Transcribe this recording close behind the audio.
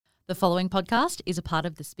The following podcast is a part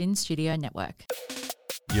of the Spin Studio Network.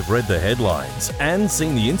 You've read the headlines and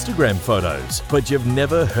seen the Instagram photos, but you've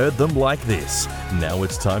never heard them like this. Now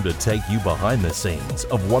it's time to take you behind the scenes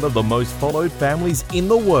of one of the most followed families in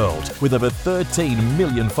the world with over 13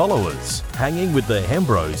 million followers. Hanging with the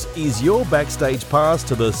Hembros is your backstage pass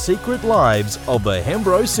to the secret lives of the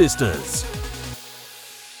Hembro sisters.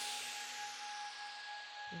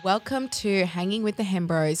 Welcome to Hanging with the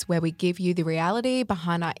Hembros, where we give you the reality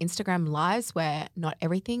behind our Instagram lives where not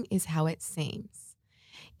everything is how it seems.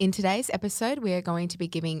 In today's episode, we are going to be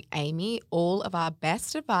giving Amy all of our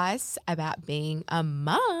best advice about being a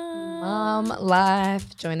mum. Mom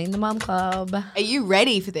life, joining the mom club. Are you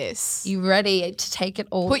ready for this? You ready to take it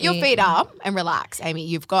all Put your in? feet up and relax, Amy.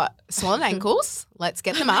 You've got swollen ankles. Let's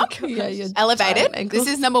get them up. Yeah, your Elevated. giant ankles.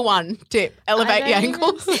 This is number one tip. Elevate your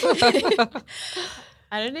ankles.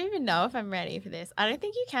 I don't even know if I'm ready for this. I don't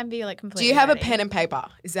think you can be like completely Do you have ready. a pen and paper?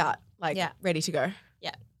 Is that Yeah. ready to go?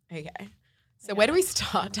 Yeah. Okay. So where do we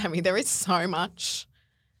start, Tammy? There is so much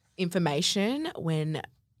information when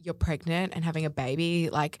you're pregnant and having a baby.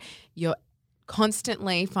 Like you're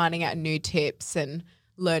constantly finding out new tips and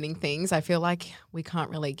learning things. I feel like we can't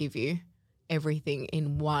really give you everything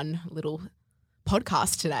in one little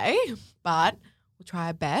podcast today, but we'll try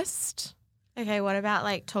our best. Okay, what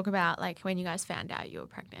about talk about when you guys found out you were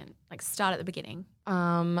pregnant? Start at the beginning.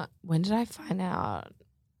 When did I find out?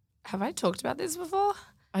 Have I talked about this before?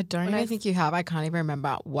 I don't When even I- think you have. I can't even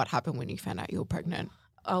remember what happened when you found out you were pregnant.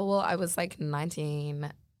 Oh, well, I was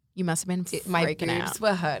 19. You must have been My freaking boobs out.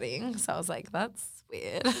 were hurting. So I was like, that's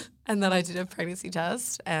weird. And then I did a pregnancy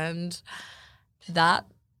test, and that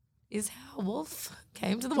is how Wolf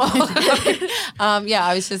came to the world.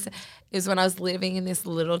 It was when I was living in this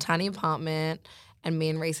little tiny apartment, and me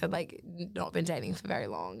and Reese had not been dating for very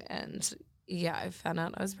long. And yeah, I found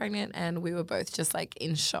out I was pregnant, and we were both just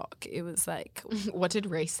in shock. It was What did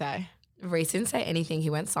Reese say? Reese didn't say anything. He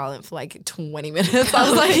went silent for 20 minutes. I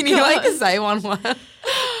was like, can you say one word?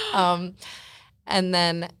 And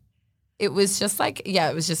then it was just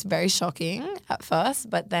it was just very shocking at first.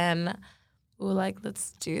 But then we were like,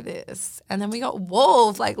 let's do this. And then we got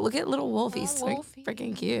Wolf. Look at little Wolf. He's so Wolfie.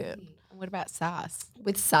 freaking cute. What about Sass?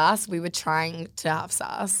 With Sass, we were trying to have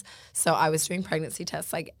Sass. So I was doing pregnancy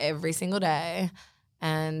tests every single day.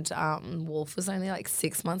 And Wolf was only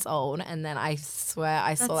 6 months old, and then I swear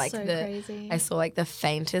I saw crazy. I saw the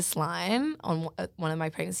faintest line on one of my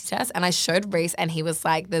pregnancy tests, and I showed Reese, and he was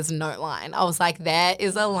like, "There's no line." I was like, "There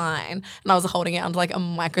is a line," and I was holding it under a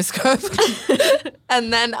microscope,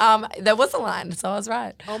 and then there was a line, so I was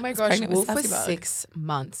right. Oh my I was gosh, pregnant with Wolf was Sassy Bug. 6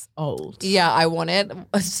 months old. Yeah, I wanted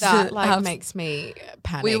That makes me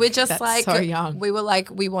panic. We were just That's so young. We were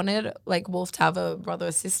we wanted Wolf to have a brother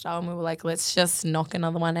or sister, and we were like, let's just knock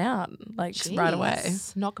another one out right away.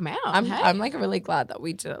 Jeez, knock them out. I'm hey? I'm really glad that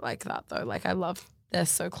we did it like that though. I love they're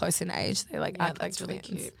so close in age. They act like that's really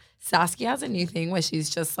twins. cute. Saskia has a new thing where she's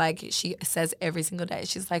just she says every single day,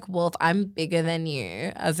 she's like, Wolf, I'm bigger than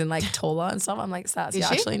you, as in taller and stuff. I'm like, Sass, Is you're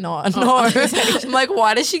she? actually not. Oh, No. I was gonna say- I'm like,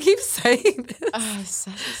 why does she keep saying this? Oh, Sass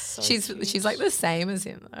is so she's cute. the same as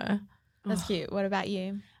him though. That's cute. What about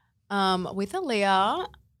you? With Aaliyah,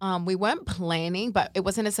 we weren't planning, but it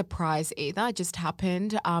wasn't a surprise either. It just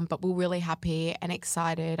happened. But we were really happy and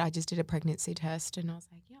excited. I just did a pregnancy test and I was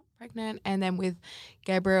like, yep, pregnant. And then with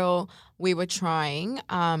Gabriel, we were trying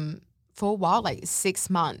for a while, 6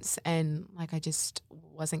 months, and I just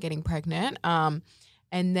wasn't getting pregnant. And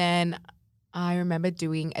then I remember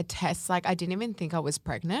doing a test. I didn't even think I was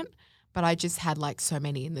pregnant, but I just had so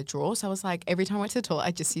many in the drawer. So I was every time I went to the toilet,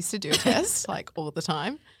 I just used to do a test all the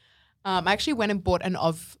time. I actually went and bought an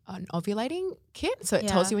ovulating kit. So it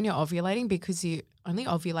tells Yeah. you when you're ovulating because you only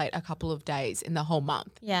ovulate a couple of days in the whole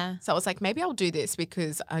month. Yeah. So I was like, maybe I'll do this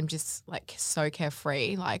because I'm just so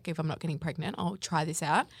carefree. If I'm not getting pregnant, I'll try this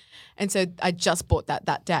out. And so I just bought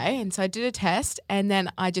that day. And so I did a test and then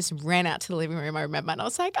I just ran out to the living room, I remember. And I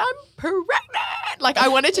was like, I'm pregnant. I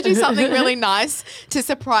wanted to do something really nice to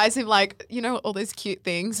surprise him, all those cute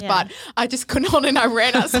things. Yeah. But I just couldn't hold it and I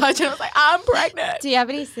ran outside and I was like, I'm pregnant. Do you have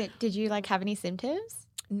any? Did you have any symptoms?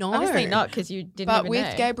 No. Obviously not, because you didn't. But even with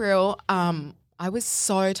know. Gabriel, I was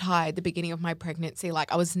so tired at the beginning of my pregnancy.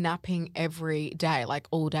 I was napping every day,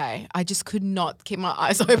 all day. I just could not keep my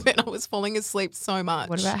eyes open. I was falling asleep so much.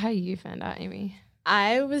 What about how you found out, Amy?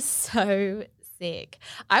 I was so sick.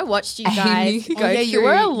 I watched you guys Amy, go yeah, you through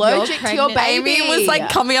were allergic to your pregnancy. baby. Amy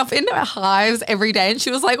was coming up into her hives every day, and she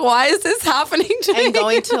was like, "Why is this happening to me?" and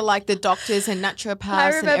going to the doctors and naturopaths I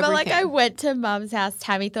remember and everything. I went to mum's house.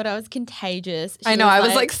 Tammy thought I was contagious. I She know. I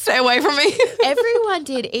was like, "Stay away from me." everyone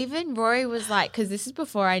did. Even Rory was like, because this is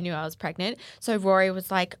before I knew I was pregnant. So Rory was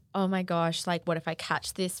like, oh my gosh, like what if I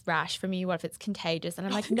catch this rash from you? What if it's contagious? And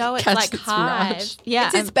I'm like, no, it's Catch like this hives. rash. Yeah.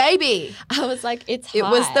 It's his baby. I was like, it's hives. It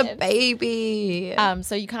was the baby.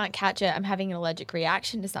 So you can't catch it. I'm having an allergic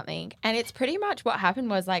reaction to something. And it's pretty much what happened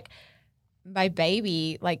was like my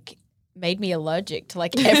baby like made me allergic to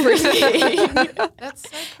like everything. That's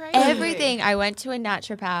so crazy. Everything. I went to a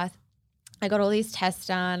naturopath. I got all these tests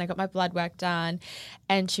done. I got my blood work done.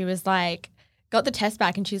 And she was like, got the test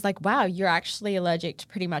back and she's like, wow, you're actually allergic to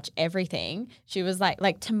pretty much everything. She was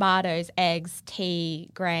like tomatoes, eggs, tea,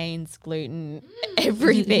 grains, gluten,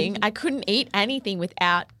 everything. I couldn't eat anything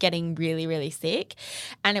without getting really, really sick.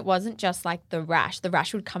 And it wasn't just like the rash. The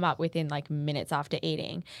rash would come up within like minutes after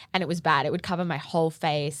eating. And it was bad. It would cover my whole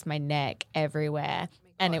face, my neck, everywhere.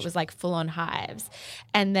 And it was like full on hives.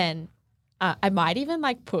 And then I might even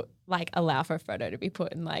allow for a photo to be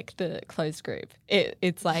put in like the closed group.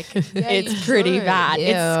 It's like, it's pretty should. bad.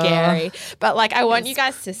 Yeah. It's scary. But like, I want you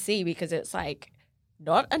guys to see because it's like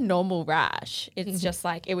not a normal rash. It's just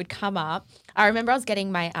like, it would come up. I remember I was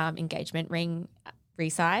getting my engagement ring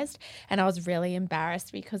resized and I was really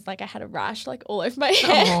embarrassed because like I had a rash like all over my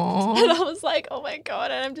head. Aww. And I was like, oh my God.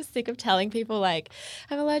 And I'm just sick of telling people like,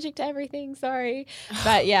 I'm allergic to everything. Sorry.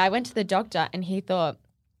 But yeah, I went to the doctor and he thought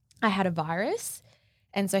I had a virus.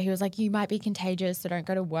 And so he was like, you might be contagious, so don't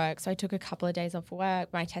go to work. So I took a couple of days off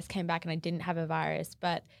work. My test came back and I didn't have a virus.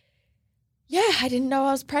 But yeah, I didn't know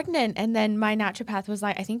I was pregnant. And then my naturopath was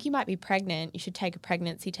like, I think you might be pregnant. You should take a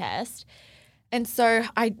pregnancy test. And so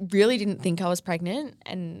I really didn't think I was pregnant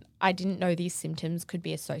and I didn't know these symptoms could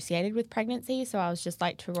be associated with pregnancy. So I was just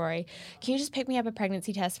like to Rory, can you just pick me up a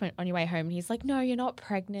pregnancy test on your way home? And he's like, no, you're not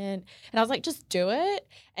pregnant. And I was like, just do it.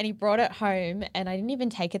 And he brought it home and I didn't even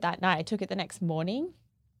take it that night. I took it the next morning.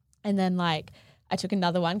 And then like I took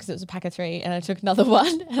another one because it was a pack of 3 and I took another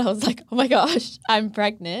one and I was like, oh my gosh, I'm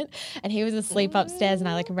pregnant. And he was asleep upstairs and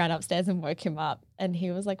I like ran upstairs and woke him up and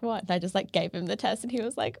he was like, what? And I just like gave him the test and he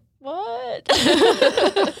was like, what?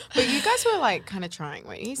 But you guys were like kind of trying,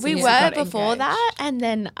 weren't you? We Since you were got before engaged. that. And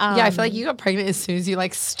then Yeah, I feel like you got pregnant as soon as you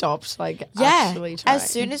like stopped like yeah, actually trying. as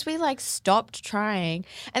soon as we like stopped trying.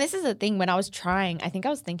 And this is the thing, when I was trying, I think I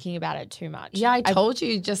was thinking about it too much. Yeah, I told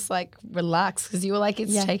you just like relax because you were like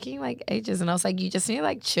it's Yeah. taking like ages, and I was like you just need to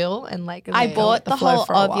like chill and like. I let bought the flow whole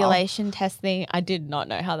for a while. ovulation test thing. I did not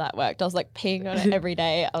know how that worked. I was like peeing on it every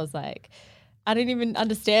day. I was like, I didn't even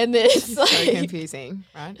understand this. So Like, confusing,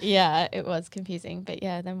 right? yeah, it was confusing. But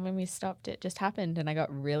yeah, then when we stopped, it just happened and I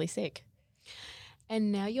got really sick.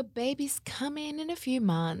 And now your baby's coming in a few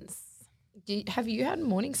months. Have you had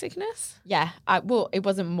morning sickness? Yeah. Well, it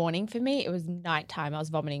wasn't morning for me. It was nighttime. I was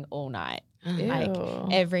vomiting all night. Like Ew.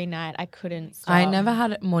 every night. I couldn't stop. I never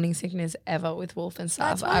had morning sickness ever with Wolf and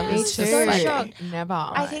Stars. That's why I I was was just so like, shocked. Never.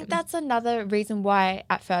 I think that's another reason why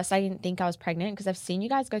at first I didn't think I was pregnant because I've seen you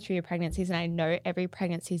guys go through your pregnancies and I know every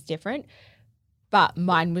pregnancy is different. But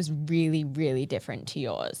mine was really, really different to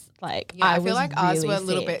yours. Like Yeah, I feel was like ours really were a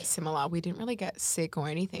little sick. bit similar. We didn't really get sick or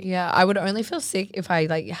anything. yeah, I would only feel sick if I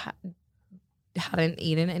like hadn't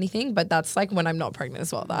eaten anything, but that's like when I'm not pregnant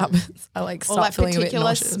as well. That happens. I like Or start like feeling a bit particular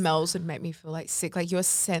nauseous. smells would make me feel like sick. Like your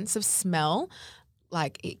sense of smell,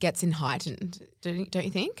 like it gets heightened. Don't you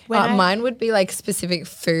think? Mine would be like specific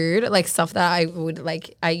food, like stuff that I would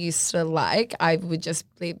like. I used to like. I would just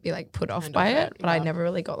be like put off Kind by of it, it, but I yeah. never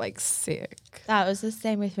really got like sick. That was the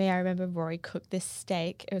same with me. I remember Rory cooked this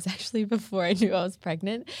steak. It was actually before I knew I was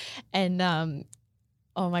pregnant. And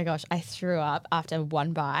oh my gosh, I threw up after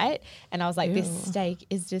one bite. And I was like, this Ew. steak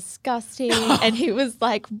is disgusting. And he was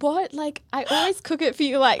like, what? Like, I always cook it for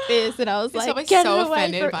you like this. And I was He's like, always get so it away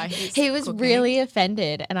offended from-" by his He was cooking. really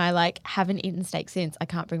offended. And I like haven't eaten steak since. I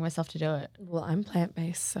can't bring myself to do it. Well, I'm plant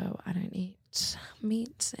based, so I don't eat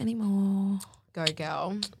meat anymore. Go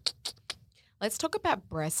girl. Let's talk about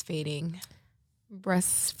breastfeeding.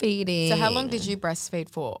 Breastfeeding. So how long did you breastfeed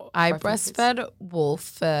for? I References? breastfed Wolf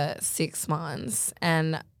for 6 months,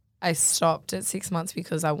 and I stopped at 6 months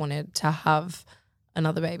because I wanted to have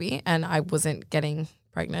another baby, and I wasn't getting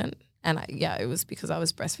pregnant. And it was because I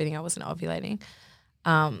was breastfeeding. I wasn't ovulating.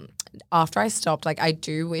 After I stopped, like I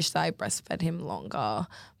do wish that I breastfed him longer,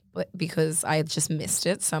 but because I just missed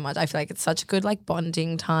it so much. I feel like it's such a good like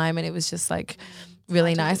bonding time, and it was just like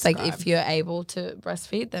really hard to nice. Like describe. if you're able to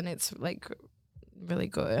breastfeed, then it's like really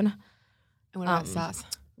good. And what about Sass?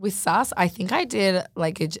 With Sass, I think I did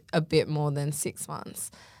like a bit more than 6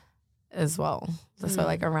 months as well. So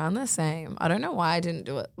like around the same. I don't know why I didn't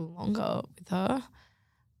do it longer with her.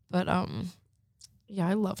 But yeah,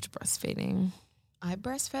 I loved breastfeeding. I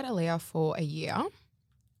breastfed Aaliyah for a year,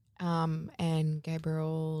 and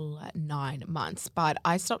Gabriel 9 months. But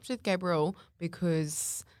I stopped with Gabriel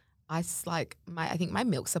because I think my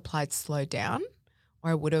milk supply slowed down,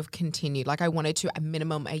 or I would have continued. Like I wanted to a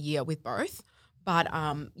minimum a year with both. But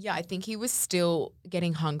I think he was still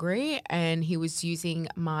getting hungry and he was using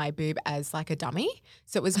my boob as like a dummy.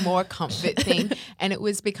 So it was more a comfort thing, and it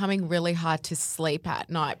was becoming really hard to sleep at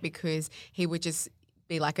night because he would just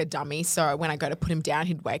be like a dummy. So when I go to put him down,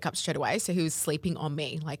 he'd wake up straight away. So he was sleeping on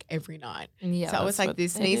me like every night. Yeah, so I was like,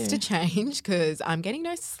 this needs to change because I'm getting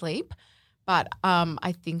no sleep. But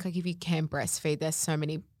I think like if you can breastfeed, there's so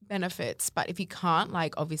many benefits. But if you can't,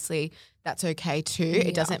 like obviously that's okay too.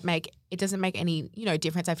 It doesn't make any,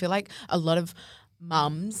 difference. I feel like a lot of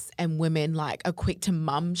mums and women like are quick to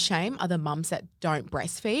mum shame other mums that don't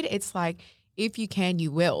breastfeed. It's like if you can,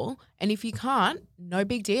 you will. And if you can't, no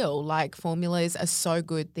big deal. Like formulas are so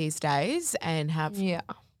good these days and have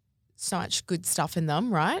so much good stuff in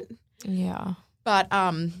them, right? Yeah. But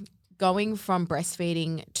going from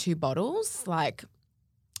breastfeeding to bottles, like,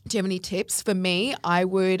 do you have any tips? For me, I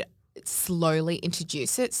would slowly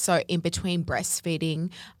introduce it. So in between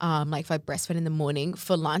breastfeeding, like if I breastfeed in the morning,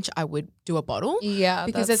 for lunch I would do a bottle. Yeah.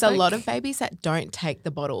 Because there's a lot of babies that don't take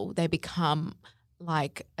the bottle. They become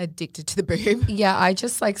like addicted to the boob. Yeah, I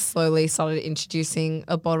just like slowly started introducing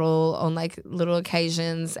a bottle on like little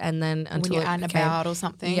occasions, and then until when you're it out and became, about or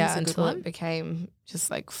something. yeah, is a good until one. it became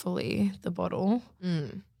just like fully the bottle.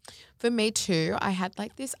 For me too, I had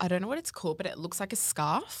like this, I don't know what it's called, but it looks like a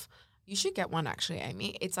scarf. You should get one actually,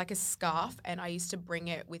 Amy. It's like a scarf, and I used to bring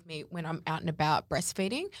it with me when I'm out and about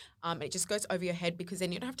breastfeeding. It just goes over your head because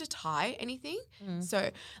then you don't have to tie anything. So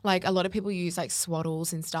like a lot of people use like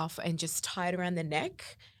swaddles and stuff and just tie it around the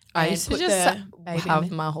neck. I and used to put just the baby in have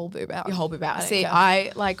the- my whole boob out. your whole boob out. don't See, care.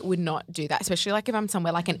 I like would not do that, especially like if I'm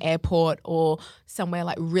somewhere like an airport or somewhere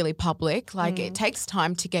like really public. Like it takes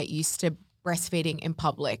time to get used to breastfeeding in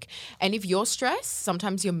public. And if you're stressed,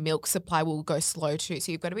 sometimes your milk supply will go slow too.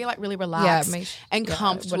 So you've got to be like really relaxed and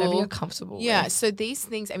comfortable. Whatever you're comfortable Yeah. with. So these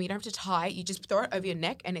things, I mean, you don't have to tie. You just throw it over your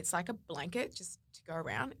neck and it's like a blanket just to go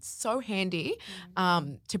around. It's so handy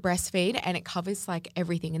to breastfeed, and it covers like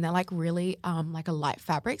everything. And they're like really like a light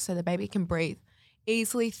fabric so the baby can breathe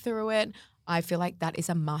easily through it. I feel like that is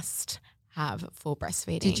a must have for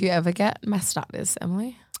breastfeeding. Did you ever get mastitis,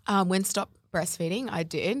 Emily? When stop breastfeeding, I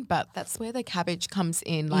did, but that's where the cabbage comes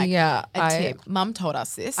in. Like Yeah, a tip. Mum told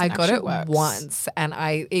us this. I and got actually it works. once, and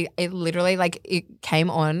it literally like it came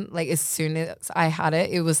on like as soon as I had it.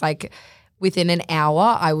 It was like within an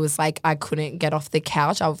hour, I was like I couldn't get off the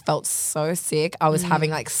couch. I felt so sick. I was having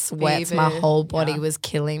like sweats. My Fever. whole body Yeah. was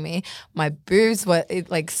killing me. My boobs were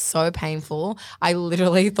like so painful. I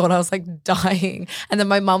literally thought I was like dying. And then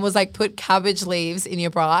my mum was like, "Put cabbage leaves in your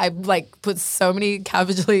bra." I like put so many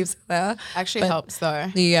cabbage leaves there. Actually helps though.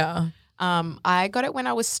 Yeah. I got it when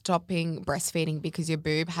I was stopping breastfeeding because your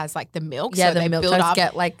boob has like the milk. Yeah, so the they milk build does up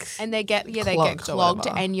get like and they get clogged or clogged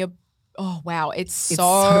whatever. and you're it's so,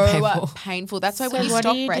 so painful. painful. That's why So when you what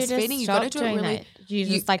stop do you do to breastfeeding, you've got to stop do it doing really that? Do you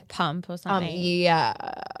just like pump or something? yeah.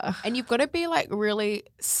 and you've got to be like really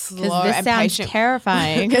slow Because this and sounds patient.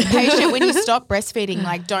 terrifying. Patient when you stop breastfeeding.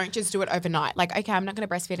 Like, don't just do it overnight. Like, okay, I'm not going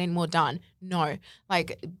to breastfeed anymore. Done. No,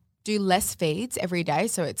 like, do less feeds every day,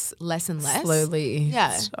 so it's less and less. Slowly.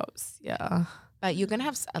 Yeah. Stops. Yeah. But you're gonna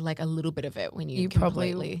have like a little bit of it when you You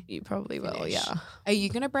completely. probably will. finish. Yeah. Are you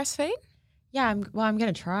gonna breastfeed? Yeah, I'm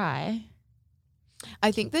going to try.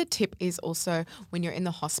 I think the tip is also when you're in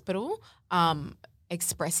the hospital,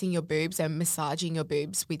 expressing your boobs and massaging your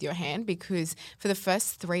boobs with your hand, because for the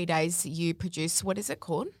first 3 days you produce, what is it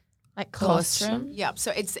called? Like Colostrum. colostrum. Yeah,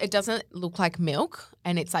 so it doesn't look like milk,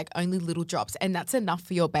 and it's like only little drops, and that's enough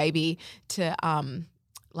for your baby to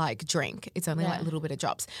like drink. It's only like a little bit of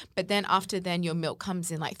drops. But then after then your milk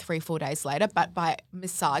comes in like 3-4 days later, but by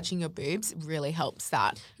massaging your boobs really helps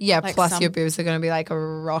that. Yeah. Like plus some- your boobs are going to be like a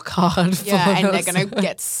rock hard. Yeah, for and they're us. going to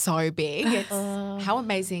get so big. It's, how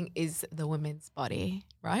amazing is the women's body,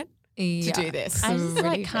 right? Yeah. To do this. I just really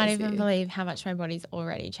like can't even crazy. believe how much my body's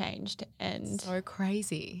already changed. And So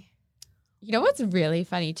crazy. you know what's really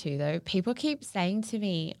funny too, though? People keep saying to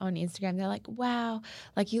me on Instagram, they're like, wow,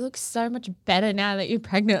 like you look so much better now that you're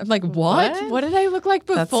pregnant. I'm like, what? What did I look like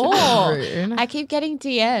That's before? rude. I keep getting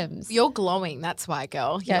DMs. You're glowing, that's why,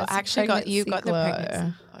 girl. Yeah, You it's actually got the pregnancy glow.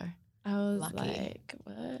 pregnancy glow. I was Lucky. like,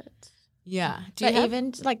 what? Yeah. Do But you have,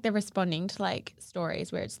 even like they're responding to like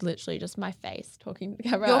stories where it's literally just my face talking to the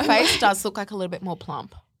camera. your I'm face like- does look like a little bit more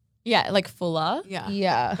plump. yeah, like fuller. Yeah.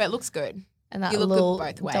 Yeah. But it looks good. And that You look good little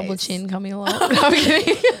both double ways. chin coming along. I'm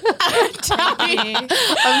kidding.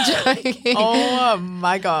 I'm joking. Oh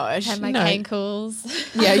my gosh. And my No. ankles.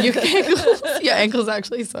 Yeah, your ankles are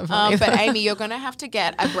actually so funny. But Amy, you're going to have to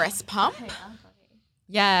get a breast pump.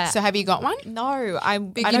 Yeah. So have you got one? no, I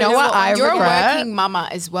don't You know what what? You're regret? a working mama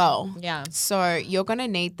as well. Yeah. So you're going to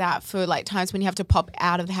need that for like times when you have to pop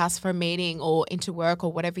out of the house for a meeting or into work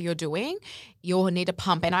or whatever you're doing. You'll need a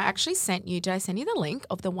pump. And I actually did I send you the link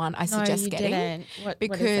of the one I suggest no, you getting? didn't. What is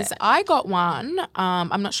Because it? I got one.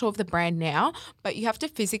 I'm not sure of the brand now, but you have to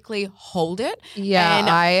physically hold it. Yeah, And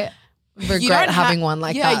I you regret don't having ha- one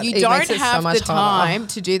like yeah, that. you It don't makes it so have much the harder. time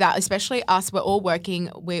to do that, especially us. We're all working.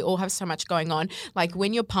 We all have so much going on. Like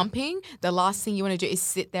when you're pumping, the last thing you want to do is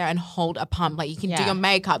sit there and hold a pump. Like you can do Yeah. your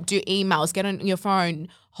makeup, do emails, get on your phone,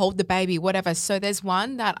 hold the baby, whatever. So there's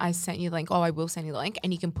one that I sent you the link. Oh, I will send you the link,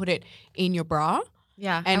 and you can put it in your bra,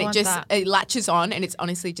 Yeah. and I it want just that. it latches on, and it's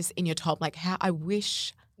honestly just in your top. Like how I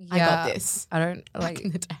wish I got Yeah. this I don't back like.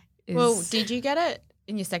 in the day. Well, did you get it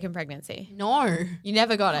in your second pregnancy? No. You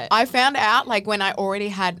never got it. I found out like when I already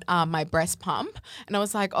had my breast pump, and I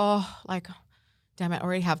was like, oh, like, damn it, I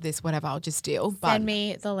already have this. Whatever, I'll just deal. But Send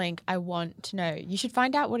me the link. I want to know. You should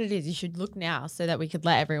find out what it is. You should look now so that we could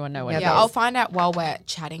let everyone know what it yeah, is. I'll find out while we're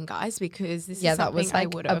chatting, guys, because this Yeah, is that something was I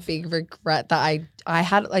like would a have. big regret that I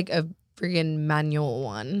had like a friggin' manual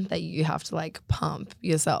one that you have to like pump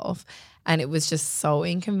yourself, and it was just so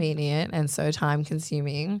inconvenient and so time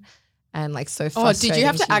consuming. And like so Oh, frustrating. did you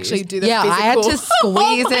have to actually use. do the Yeah, I had to physical-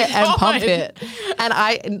 squeeze Oh my it and pump God. it. And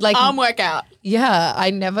I like Arm workout. yeah, I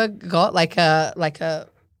never got like a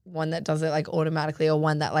one that does it like automatically or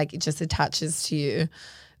one that like it just attaches to you,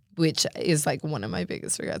 which is like one of my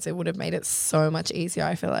biggest regrets. It would have made it so much easier,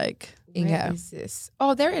 I feel like. Where Yeah. is this?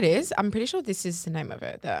 Oh, there it is. I'm pretty sure this is the name of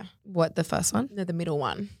it. What, the first one? The middle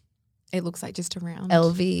one. It looks like just a round.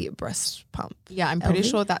 LV breast pump. Yeah, I'm pretty LV?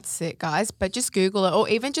 sure that's it, guys. But just Google it, or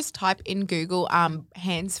even just type in Google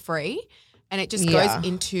hands free, and it just Yeah. goes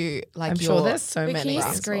into like I'm your. sure there's so Can many. you as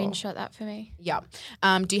well. screenshot that for me? Yeah.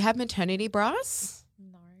 Do you have maternity bras?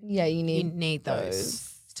 No. Yeah, you You need need those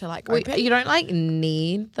to like Wait, open. you don't like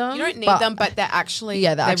need them. You don't need them, but they're actually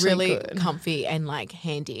Yeah, they're they're actually really good. comfy and like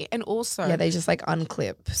handy. And also, yeah, they just like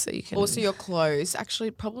unclip so you can. also your clothes.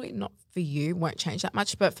 Actually, probably not for you, won't change that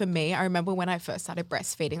much. But for me, I remember when I first started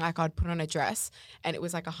breastfeeding, like I'd put on a dress and it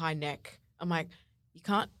was like a high neck. I'm like, you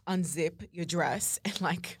can't unzip your dress and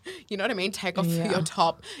like, you know what I mean? Take off Yeah. your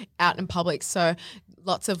top out in public. So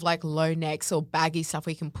lots of like low necks or baggy stuff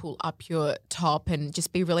where you can pull up your top and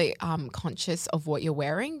just be really conscious of what you're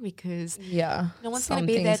wearing, because yeah, no one's some going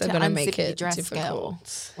to be there things to are gonna unzip make your it dress, girl.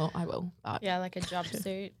 difficult. Well, I will, but Yeah, like a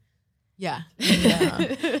jumpsuit. yeah.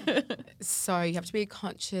 Yeah. So you have to be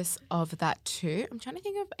conscious of that too. I'm trying to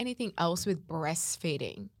think of anything else with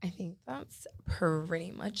breastfeeding. I think that's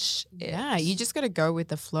pretty much it. Yeah, you just got to go with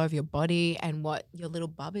the flow of your body and what your little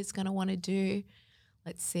bub is going to want to do.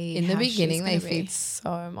 Let's see. In the how she's beginning, they gonna be. feed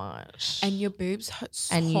so much. And your boobs hurt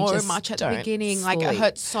so And you just much at the don't beginning. Like it sleep.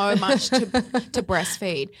 hurts so much to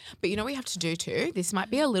breastfeed. But you know what you have to do too? This might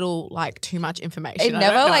be a little like too much information. it I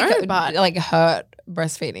never don't know, like hurt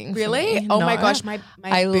breastfeeding. for really? me. Oh my No. gosh, my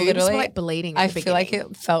I boobs were literally- like bleeding. At I the feel like beginning.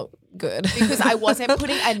 it felt good because I wasn't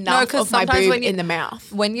putting enough 'cause of my sometimes boob when you- in the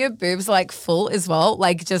mouth. when your boobs are like full as well.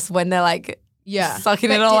 Like just when they're like Yeah, sucking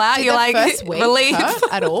But it all out, did you're the like first week relief. hurt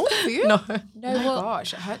at all for you? No, Oh my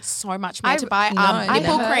gosh, it hurts so much. We had I- to buy no, I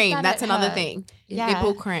nipple never- cream. that That's it another hurt. thing. Yeah.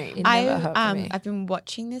 Nipple cream. It never hurt for me. I've been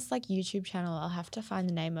watching this like YouTube channel. I'll have to find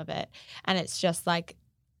the name of it, and it's just like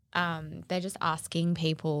they're just asking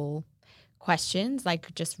people questions,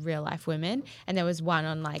 like just real life women. And there was one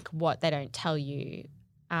on like what they don't tell you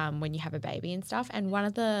when you have a baby and stuff. And one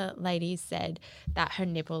of the ladies said that her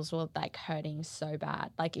nipples were like hurting so bad,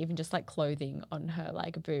 like even just like clothing on her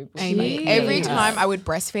like boob. was, Amy, like, every really time hurt. I would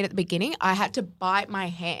breastfeed at the beginning, I had to bite my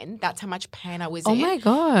hand. That's how much pain I was oh in. my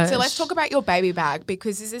god. So let's talk about your baby bag,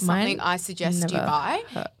 because this is something Mine I suggest you never buy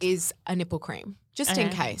hurt. is a nipple cream, just in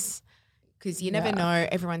Okay. case, because you never Yeah. know.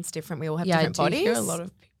 Everyone's different. We all have Yeah, I different do bodies. hear a lot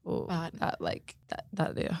of people but- that like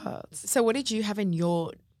that it hurts. So what did you have in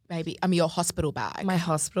your your hospital bag? My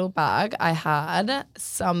hospital bag, I had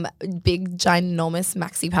some big ginormous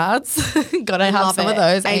maxi pads. Gotta have Love some of it.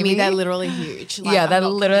 those, Amy. Amy. They're literally huge. Like, yeah, I'm they're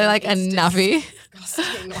not literally kidding. like a It's nappy.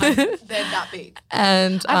 disgusting. Like, they're that big.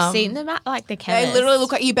 And I've seen them at like the They chemist. literally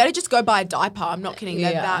look like, you better just go buy a diaper. I'm not kidding.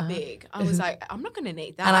 They're Yeah. that big. I was like, I'm not going to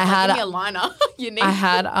need that. And I Like, had- give me a liner. You need. I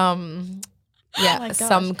had my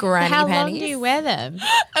some gosh. granny How panties. long do you wear them?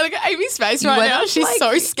 I look at Amy's face You right wear now. them She's like-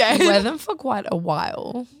 so scared. You wear them for quite a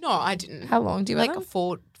while. No, I didn't. How long do you wear Like them?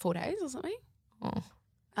 4 days or something. Oh.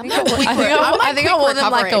 I'm I like think I, quick- I'm like I think I quick wore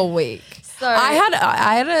them like a recovery. week. So I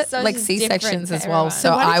had a, So like it's C different sections for as well, everyone. so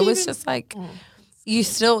So why did I you was even- just like, Oh. you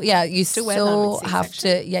still wear them with have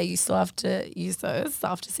C-section? to you still have to use those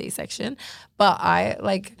after C section, but I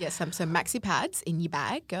like Yes, some maxi pads in your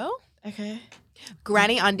bag, girl. okay.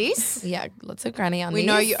 Granny undies. Yeah, lots of granny undies. We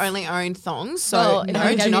know you only own thongs, so Well, no,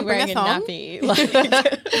 if do you're not gonna bring be a thong. wearing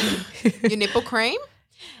nappy, Your nipple cream.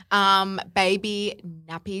 Baby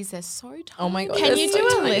nappies. They're so tiny. Oh my god! Can they're you so do a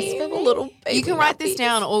tiny. list for me? Little baby You can write this nappies.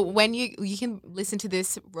 down, or when you can listen to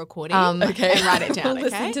this recording Okay. and write it down. Okay,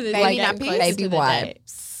 Listen to this baby like, nappies, close baby to the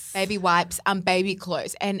wipes. baby wipes, baby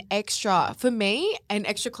clothes, and extra for me and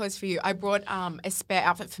extra clothes for you. I brought a spare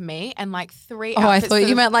outfit for me and like 3 Oh, I outfits. thought for you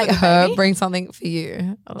the- meant for like the her baby. bring something for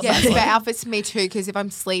you. I was Yeah, like, spare outfits for me too. Because if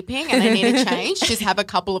I'm sleeping and I need a change, just have a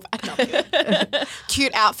couple of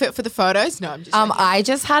cute outfit for the photos. No, I'm just. joking. I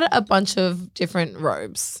just had a bunch of different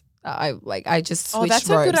robes. I just Oh, switched that's a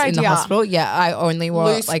good robes in the idea. hospital. Yeah, I only wore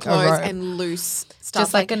loose like a clothes robe. and loose stuff.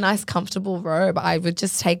 Just like a nice comfortable robe. I would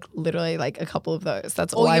just take literally like a couple of those.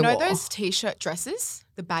 That's all or I you know wore. those t-shirt dresses,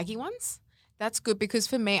 the baggy ones. That's good because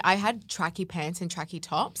for me, I had tracky pants and tracky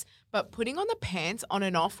tops, but putting on the pants on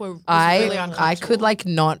and off was really uncomfortable. I could like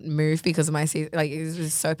not move because of my like it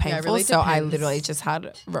was so painful. really so I depends. literally just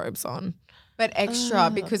had robes on. But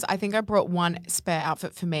extra because I think I brought one spare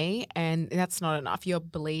outfit for me, and that's not enough. You're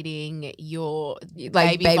bleeding. You're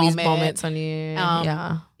Like baby baby's vomit. vomits on you.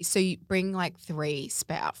 Yeah. So you bring like 3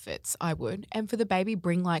 spare outfits, I would. And for the baby,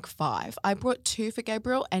 bring like 5. I brought 2 for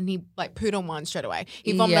Gabriel and he like pooed on one straight away.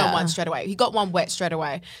 He vomited on Yeah. one straight away. He got one wet straight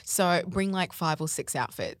away. So bring like 5 or 6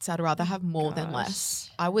 outfits. I'd rather have more than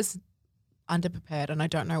less. I was underprepared and I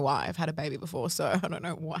don't know why. I've had a baby before, so I don't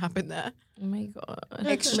know what happened there. Oh my god.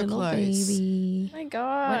 Extra Little clothes. Baby. Oh my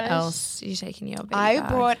god. What else did you take in your baby I bag?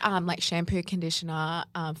 brought like shampoo, conditioner,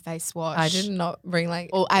 face wash. I did not bring like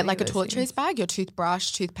Or I any like a of those toiletries things. bag, your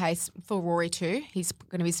toothbrush, toothpaste for Rory too. He's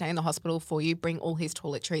going to be staying in the hospital for you. Bring all his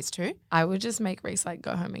toiletries too. I would just make Reese like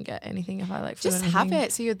go home and get anything if I like feel Just have anything.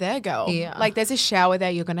 it so you're there, girl. Yeah. Like there's a shower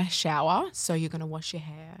there. You're going to shower, so you're going to wash your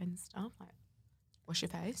hair and stuff. Like wash your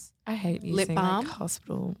face. I hate Lip using balm. like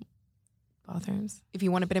hospital bathrooms. If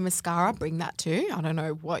you want a bit of mascara, bring that too. I don't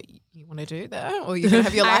know what you want to do there, or you're going to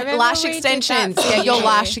have your I remember lash we did that extensions. for Yeah, your you.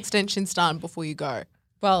 lash extensions done before you go.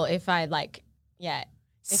 Well, if I like, yeah,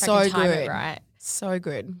 if So I can time good. it right. So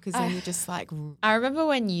good because then you're just like I remember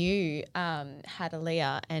when you had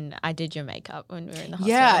Aaliyah and I did your makeup when we were in the hospital.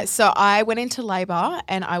 yeah, so I went into labor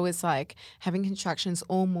and I was like having contractions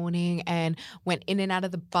all morning and went in and out of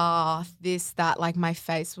the bath, this, that. Like my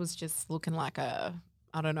face was just looking like I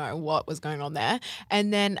don't know what was going on there.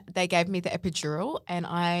 And then they gave me the epidural and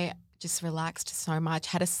I just relaxed so much,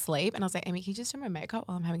 had a sleep. And I was like, Amy, can you just do my makeup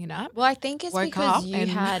while I'm having a nap? Well, I think it's Woke because up you and-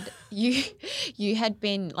 had you had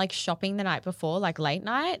been like shopping the night before, like late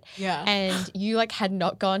night, Yeah. and you like had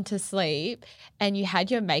not gone to sleep, and you had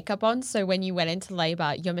your makeup on. So when you went into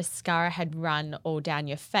labor, your mascara had run all down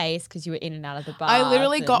your face because you were in and out of the bath. I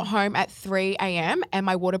literally got and- home at 3 a.m. and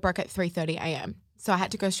my water broke at 3:30 a.m. So I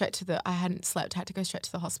had to go straight to I hadn't slept, had to go straight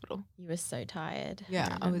to the hospital. You were so tired. Yeah,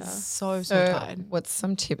 I was remember. so So tired. what's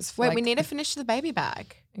some tips for Wait, like, we need to finish the baby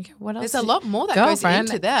bag. Okay, what else? There's a did- lot more that Girlfriend,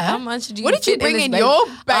 goes into there. How much did you What did you fit bring this in baby- your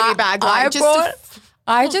baby bag? I Like, just brought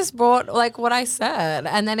I just brought like what I said,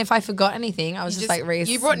 and then if I forgot anything, I was just, like, Reese.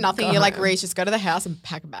 You brought nothing. go You're like, home. Reese, just go to the house and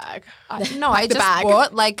pack a bag. No, I the just bag.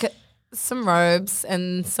 brought like some robes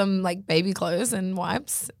and some like baby clothes and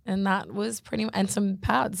wipes, and that was pretty and some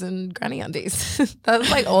pads and granny undies.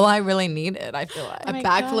 That's like all I really needed. I feel like. A Oh my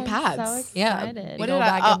bag full of God, pads. So Yeah. excited. What Big did old I?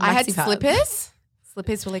 bag Oh, of I had maxi pads. slippers.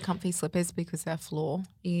 Slippers, really comfy slippers because they're floor,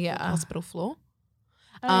 Yeah. hospital floor.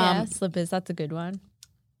 Oh, yeah, Um, slippers. That's a good one.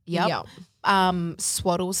 Yep. Yeah.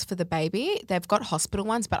 Swaddles for the baby. They've got hospital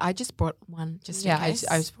ones, but I just brought one just Yeah, in case.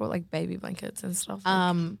 I just brought like baby blankets and stuff.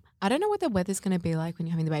 like- I don't know what the weather's going to be like when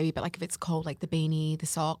you're having the baby, but like if it's cold, like the beanie, the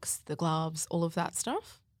socks, the gloves, all of that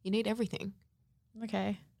stuff. You need everything.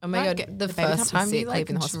 Okay. Oh my Right, god! get- The the baby can't first be time sick you like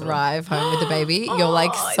leaving the hospital. drive home with the baby, you're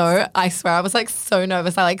like so. I swear, I was like so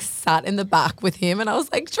nervous. I like sat in the back with him, and I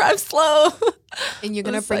was like, "Drive slow." And you're I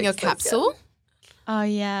going to was, bring like, your so scared. capsule. Oh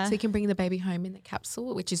yeah. So you can bring the baby home in the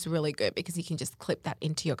capsule, which is really good because you can just clip that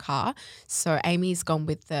into your car. So Amy's gone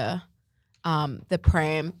with the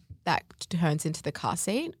pram that turns into the car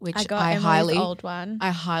seat, which I got I Emily's old one. I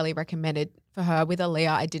highly recommended for her. With Aaliyah,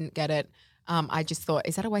 I didn't get it. I just thought,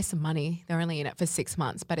 is that a waste of money? They're only in it for 6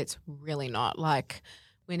 months, but it's really not. Like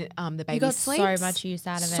when the baby you got sleeps, so much use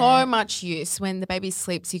out of it. so much use. When the baby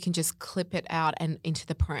sleeps, you can just clip it out and into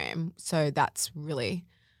the pram. So that's really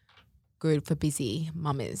good for busy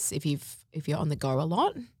mamas if you're on the go a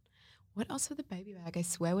lot. What else with the baby bag? I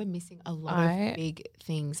swear we're missing a lot of big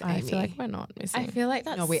things, Amy. I feel like we're not missing. I feel like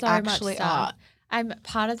that's No, we so actually much stuff. are. I'm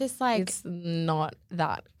part of this like it's not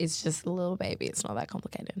that. It's just a little baby. It's not that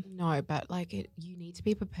complicated. No, but like you need to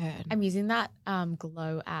be prepared. I'm using that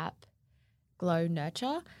Glow app, Glow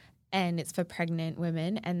Nurture, and it's for pregnant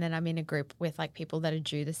women. And then I'm in a group with like people that are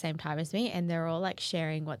due the same time as me, and they're all like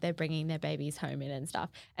sharing what they're bringing their babies home in and stuff.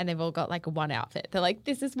 And they've all got like one outfit. They're like,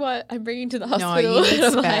 this is what I'm bringing to the hospital. you need And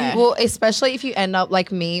I'm spare. like, Well, especially if you end up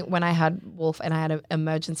like me when I had Wolf and I had an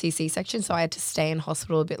emergency C-section, so I had to stay in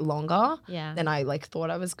hospital a bit longer yeah. than I like thought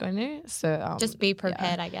I was going to. So Just be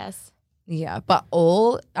prepared, I guess. yeah, but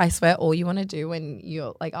I swear all you want to do when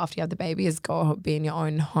you're like after you have the baby is go be in your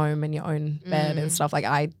own home and your own bed and stuff. Like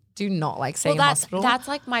I do not like staying in hospital. That's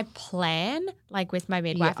like my plan. Like with my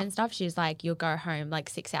midwife Yeah. and stuff, she's like, you'll go home like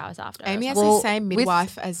 6 hours after. Amy has Well, the same with-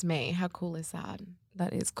 midwife as me. How cool is that?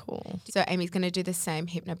 That is cool. So Amy's going to do the same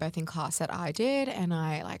hypnobirthing class that I did, and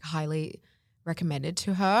I like highly recommended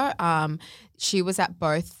to her. She was at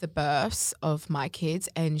both the births of my kids,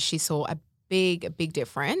 and she saw a big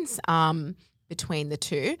difference between the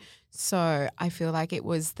two. So I feel like it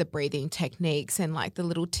was the breathing techniques and like the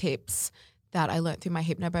little tips that I learned through my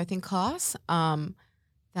hypnobirthing class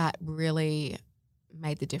that really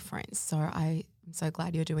made the difference. So I'm so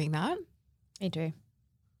glad you're doing that. Me too.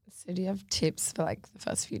 So do you have tips for like the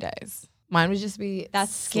first few days? Mine would just be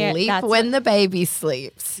That's sleep that's when the baby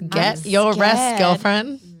sleeps. Get your scared. rest,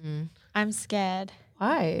 girlfriend. I'm scared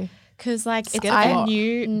Why? because like it's Scared of a what?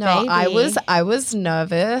 new No, baby. I was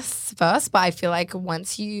nervous first, but I feel like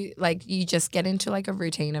once you just get into like a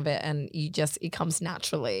routine of it and it comes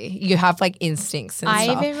naturally. You have like instincts and I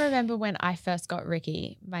stuff. even remember when I first got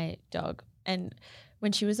Ricky, my dog, and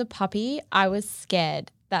when she was a puppy, I was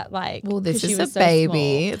scared that like Well, this 'cause she is a was so baby.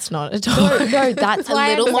 small. It's not a No, dog. no, that's A why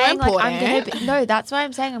little I'm more saying like I'm gonna important. be, no, that's why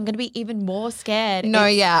I'm saying I'm gonna be even more scared. No,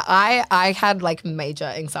 yeah, I had like major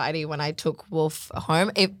anxiety when I took Wolf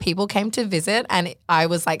home. If people came to visit and I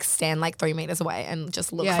was like stand like 3 meters away and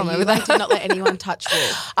just look from you over there. like, did not let anyone touch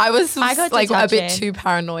Wolf. I was I got to like a touch bit him. too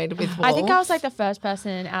paranoid with Wolf. I think I was like the first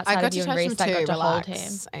person I outside got of to you and touch him Reese that too. got to hold him.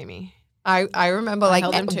 Relax, Amy. I remember I like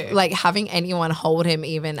held him too. like having anyone hold him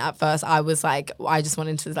even at first. I was like I just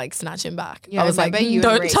wanted to like snatch him back. Yeah, I was like, remember you and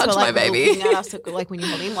don't Reese touch were, my like, baby. looking at us, like when you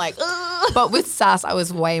hold him, like, "Ugh." But with Sass, I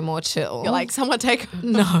was way more chill. You're like, someone take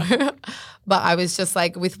him. no. But I was just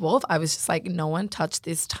like with Wolf, I was just like, no one touch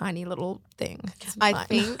this tiny little thing. It's I fine.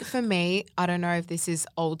 think for me, I don't know if this is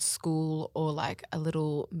old school or like a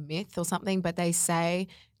little myth or something, but they say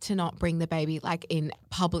to not bring the baby like in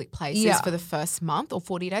public places Yeah. for the first month or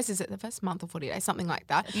 40 days. Is it the first month or 40 days? Something like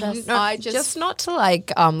that. No, I just not to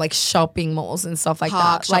like shopping malls and stuff like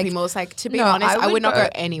park, that. shopping Like malls. Like, to be no, honest, I would would not go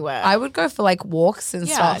anywhere. I would go for like walks and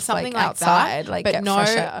yeah, stuff, something like like outside, that. like but get no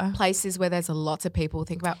fresh air. places where there's lots of people.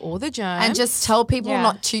 Think about all the germs. And just tell people Yeah.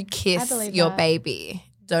 not to kiss believe your that. baby.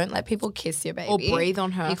 Don't let people kiss your baby or breathe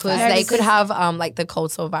on her because face. they could have like the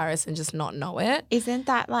cold sore virus and just not know it. Isn't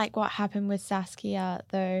that like what happened with Saskia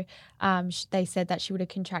though? They said that she would have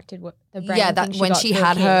contracted the brain. Yeah, thing that when got she through a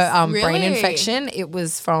had her kiss. brain Really? infection, it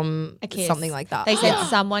was from A kiss. something like that. They said Yeah.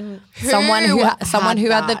 someone. someone who had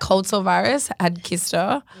the that? cold sore virus had kissed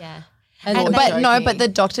her. Yeah. And You're but no, joking. but the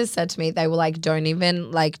doctors said to me they were like, don't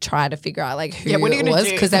even like try to figure out like who Yeah, what are you it gonna was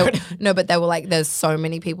do? because they were, no, but they were like, there's so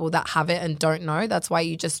many people that have it and don't know. That's why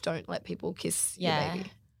you just don't let people kiss Yeah. your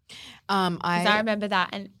baby. Because I I remember that,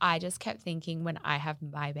 and I just kept thinking when I have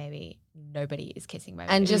my baby, nobody is kissing my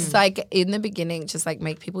baby. And just like in the beginning, just like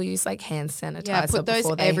make people use like hand sanitizer. yeah, put those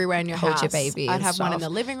before they everywhere in your hold house. your baby. I'd and have one in stuff.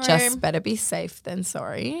 the living room. Just better be safe than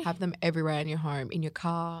sorry. Have them everywhere in your home, in your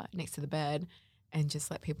car, next to the bed, and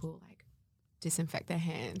just let people like disinfect their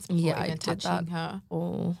hands before Yeah, I even did touching that. her.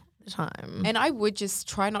 All the time. And I would just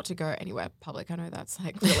try not to go anywhere public. I know that's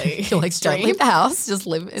like really You're like, don't leave the house, just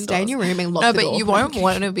live indoors. Stay in your room and lock No, the but door. you won't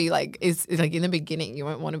want to be like, it's like in the beginning, you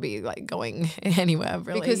won't want to be like going anywhere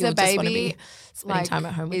really. because You'll the just want to baby be spending time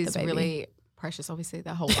at home with is the baby. really precious. Obviously,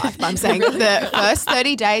 their whole life. But I'm saying the first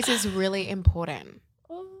 30 days is really important.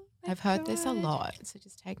 I've heard this a lot, so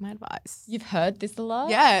just take my advice. You've heard this a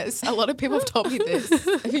lot. Yes, a lot of people have told me this.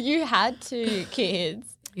 You had 2 kids.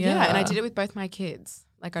 Yeah, and I did it with both my kids.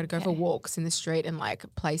 Like I'd go for walks in the street and like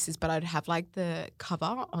places, but I'd have like the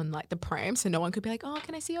cover on like the pram, so no one could be like, "Oh,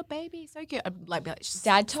 can I see your baby? So cute." I'd like be like,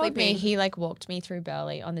 Dad told me sleeping. he like walked me through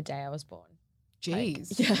Burley on the day I was born.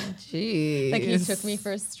 Jeez. Yeah. Jeez. Like he took me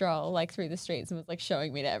for a stroll like through the streets and was like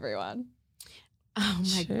showing me to everyone. Oh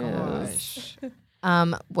my Cheers. gosh.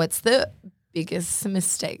 What's the biggest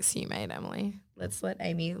mistakes you made, Emily? Let's let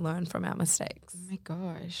Amy learn from our mistakes. Oh my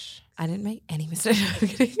gosh. I didn't make any mistakes. I'm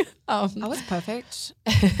kidding. I was perfect.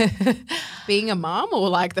 Being a mom or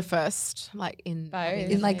like the first, like in Both. having a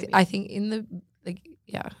in like, baby? I think in the like,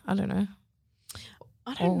 yeah, I don't know.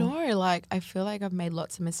 I don't Oh. know. Like, I feel like I've made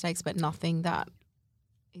lots of mistakes, but nothing that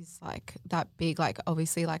is like that big. Like,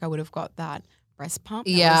 obviously, like I would have got that breast pump.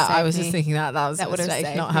 Yeah, I was just thinking that was that a would have mistake,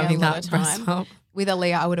 saved not me a having lot that of breast time. pump. With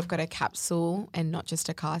Aaliyah, I would have got a capsule and not just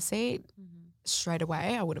a car seat straight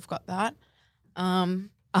away. I would have got that.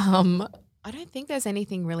 I don't think there's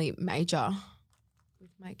anything really major with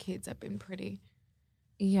my kids. I've been pretty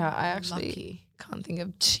Yeah, I actually lucky. can't think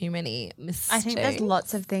of too many mistakes. I think there's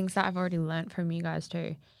lots of things that I've already learnt from you guys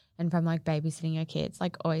too, and from like babysitting your kids,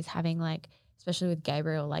 like always having like, especially with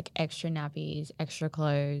Gabriel, like extra nappies, extra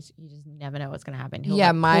clothes. You just never know what's gonna happen. He'll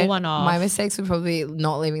like, pull one off. my mistakes were probably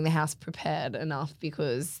not leaving the house prepared enough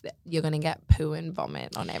because you're gonna get poo and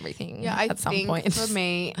vomit on everything. Yeah, I at some think point. for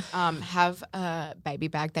me, have a baby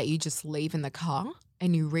bag that you just leave in the car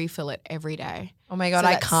and you refill it every day. Oh my God, So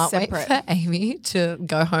I that's can't wait separate. for Amy to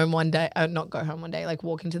go home one day, not go home one day, like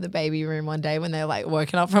walk into the baby room one day when they're like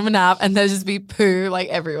woken up from a nap and there'll just be poo like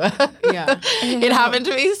everywhere. Yeah. It happened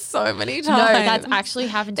to me so many times. No, that's actually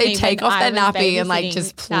happened to They me. take when off I their was nappy and like babysitting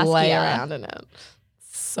just play Saskia. around in it.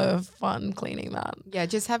 So fun cleaning that. Yeah,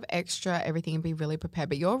 just have extra everything and be really prepared.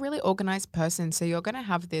 But you're a really organized person, so you're going to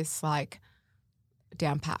have this like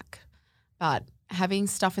down pack. But having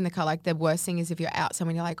stuff in the car, like the worst thing is if you're out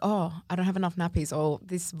somewhere and you're like, oh, I don't have enough nappies or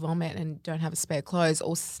this vomit and don't have a spare clothes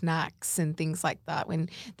or snacks and things like that. When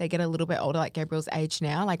they get a little bit older, like Gabriel's age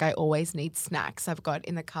now, like I always need snacks. I've got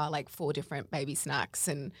in the car like 4 different baby snacks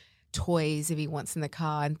and toys if he wants in the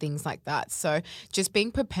car and things like that. So just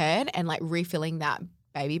being prepared and like refilling that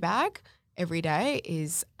baby bag every day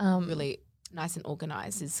is really nice and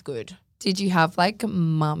organized is good. Did you have like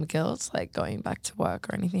mum guilt, like going back to work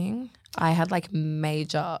or anything? I had like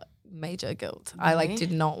major guilt. I like Really?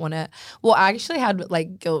 did not want to. Well, I actually had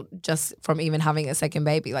like guilt just from even having a second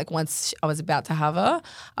baby. Like once I was about to have her,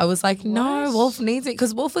 I was like, no, What? Wolf needs it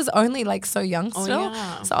because Wolf was only like so young Oh, still.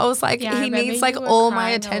 yeah. So I was like, Yeah, I he remember needs you like were all my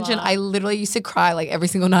crying a attention. lot. I literally used to cry like every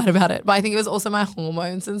single night about it. But I think it was also my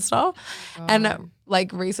hormones and stuff. And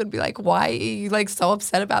like Reese would be like, why are you like so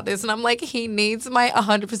upset about this? And I'm like, he needs my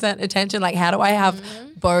 100% attention. Like, how do I have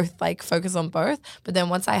both, like focus on both? But then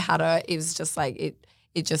once I had her, it was just like, it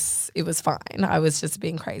was fine. I was just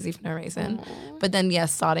being crazy for no reason. But then, yeah,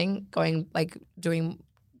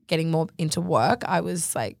 getting more into work, I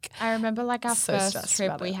was like, I remember like our So first stressed trip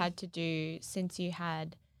about we it. had to do since you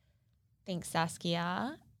had, I think,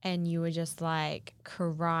 Saskia, and you were just like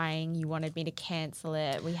crying. You wanted me to cancel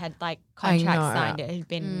it. We had like I contracts know. signed. It had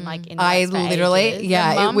been like in the I works for literally, ages.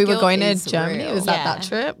 yeah, mum we were guilt going to is Germany. real. Was that Yeah.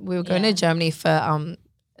 trip? We were going Yeah. to Germany for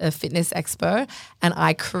a fitness expo, and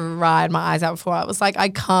I cried my eyes out before. I was like, I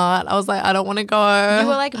can't. I was like, I don't want to go. You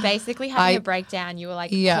were like basically having I- a breakdown. You were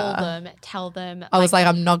like, Yeah. call them, tell them. I was like,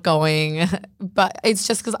 I'm not going. But it's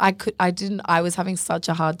just because I was having such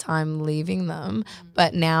a hard time leaving them.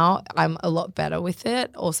 But now I'm a lot better with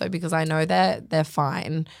it. Also because I know they're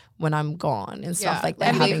fine when I'm gone and stuff Yeah. like that.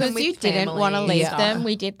 And Having- because with you didn't family. want to leave Yeah. them,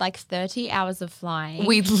 we did like 30 hours of flying.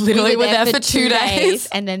 we literally were there for 2 days.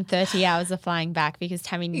 and then 30 hours of flying back because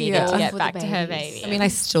Tammy needed Yeah. to get For the back to her babies. baby. I mean, I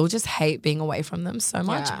still just hate being away from them so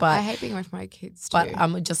much, Yeah, but I hate being away from my kids too. but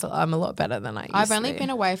I'm a lot better than I used I've to only be.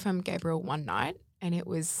 been away from Gabriel one night and it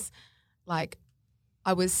was like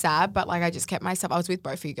I was sad, but like I just kept myself. I was with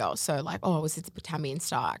both of you girls, so like I was with Tammy and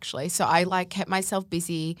Star actually. So I like kept myself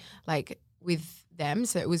busy like with them.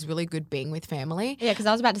 So it was really good being with family. yeah, because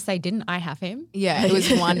I was about to say, didn't I have him? Yeah, it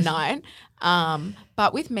was one night.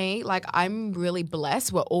 But with me, like I'm really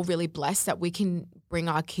blessed. We're all really blessed that we can bring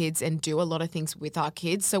our kids and do a lot of things with our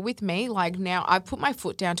kids. So with me, like now I put my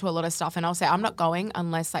foot down to a lot of stuff and I'll say I'm not going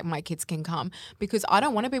unless like my kids can come because I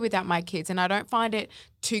don't want to be without my kids and I don't find it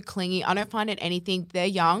too clingy. I don't find it anything. They're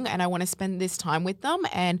young and I want to spend this time with them.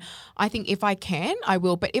 And I think if I can, I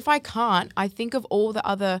will. But if I can't, I think of all the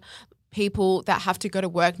other people that have to go to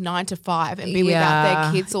work 9 to 5 and be without their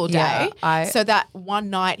Yeah. kids all Yeah, day. So that one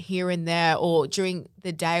night here and there or during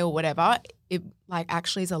the day or whatever, it like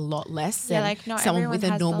actually is a lot less Yeah, than like not someone everyone with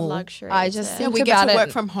a has normal. the luxury. I just to- Yeah, we think get about to it- work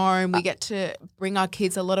from home. We get to bring our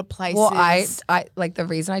kids a lot of places. Well, I like the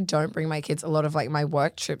reason I don't bring my kids a lot of like my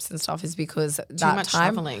work trips and stuff is because too that much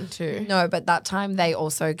time. traveling too. No, but that time they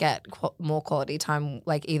also get more quality time,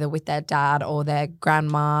 like either with their dad or their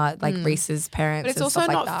grandma, like Reese's parents. But it's and also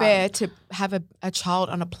stuff not like that. fair to have a child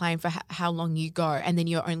on a plane for how long you go and then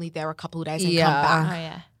you're only there a couple of days and Yeah. come Oh back.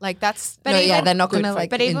 yeah. Like that's No, yeah, even they're not good gonna for- like.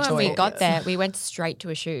 But even when enjoy we it. got there, we went straight to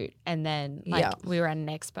a shoot, and then like Yeah. we were at an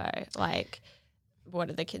expo. Like, what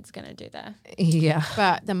are the kids gonna do there? yeah,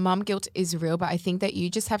 But the mum guilt is real. But I think that you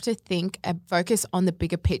just have to think and focus on the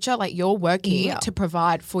bigger picture. Like you're working Yeah. to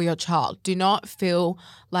provide for your child. Do not feel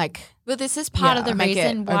like Well, this is part of Yeah, the make it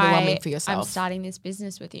reason overwhelming why for I'm yourself. starting this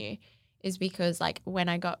business with you, is because like when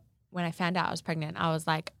I found out I was pregnant, I was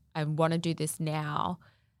like, I want to do this now,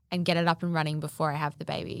 and get it up and running before I have the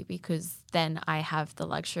baby, because then I have the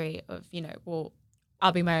luxury of,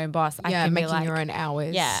 I'll be my own boss. I Yeah, can making be like, your own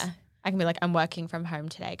hours. Yeah. I can be like, I'm working from home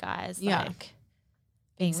today, guys. Yeah. Like,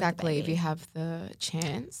 being with the Exactly. If baby. you have the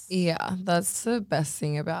chance. Yeah, that's the best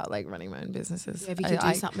thing about like running my own businesses. Yeah, if you could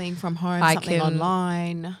do something from home, I something can-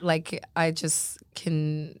 online. Like I just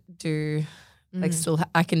can do like Mm.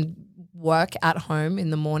 I can work at home in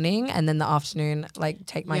the morning and then the afternoon like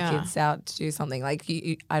take my Yeah. kids out to do something. Like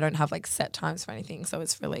I don't have like set times for anything, so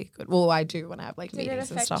it's really good. Well, I do when I have like Did it meetings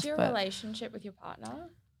and affect stuff. your But relationship with your partner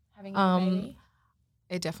having a baby?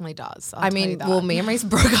 It definitely does. I mean, well, me and Reese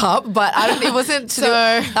broke up, but it wasn't to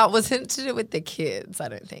that wasn't to do with the kids. I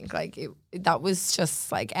don't think like that was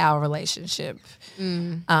just like our relationship.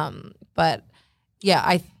 But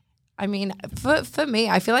yeah, I mean, for me,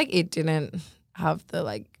 I feel like it didn't have the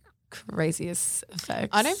like craziest effects.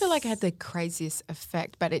 I don't feel like it had the craziest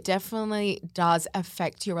effect, but it definitely does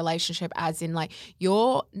affect your relationship, as in like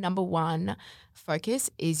your number one focus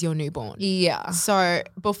is your newborn. Yeah. So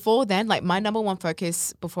before then, like my number one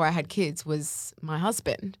focus before I had kids was my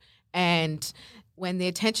husband. And when the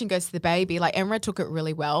attention goes to the baby, like Emra took it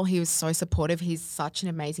really well. He was so supportive. He's such an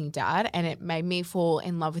amazing dad. And it made me fall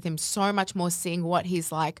in love with him so much more, seeing what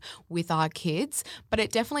he's like with our kids. But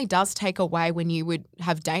it definitely does take away when you would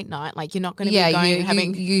have date night. Like you're not going to be going and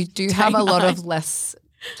having you do date have a lot night of less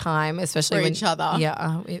time, especially for when each other.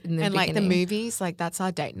 Yeah, in the and like the beginning. movies, like that's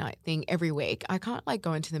our date night thing every week. I can't like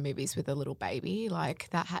go into the movies with a little baby. Like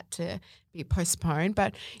that had to be postponed.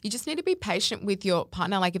 But you just need to be patient with your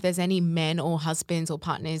partner. Like if there's any men or husbands or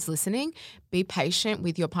partners listening, be patient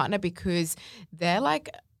with your partner, because they're like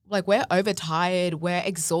we're overtired, we're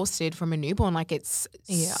exhausted from a newborn. Like it's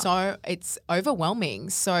overwhelming.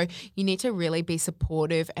 So you need to really be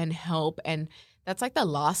supportive and help. And that's like the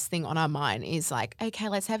last thing on our mind is like, okay,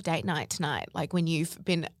 let's have date night tonight. Like when you've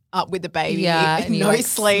been up with the baby, and you, no like,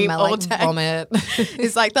 sleep smell all like day. vomit.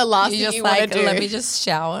 It's like the last you thing just you like want to do. let me just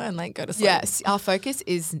shower and like go to sleep. Yes, our focus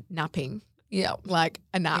is napping, Yeah. like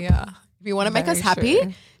a nap. Yeah. If you want to make us Very happy,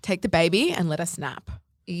 true. take the baby and let us nap.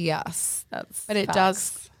 Yes, that's. But it facts.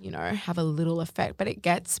 does, have a little effect, but it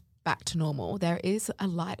gets back to normal. There is a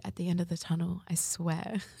light at the end of the tunnel, I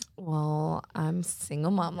swear. Well, I'm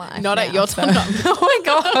single mom life. Not at now, your so- tunnel. Oh my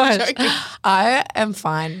gosh. Joking. I am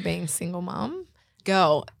fine being single mom.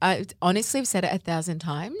 Girl, I honestly have said it 1,000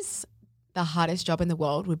 times. The hardest job in the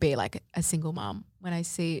world would be like a single mom. When I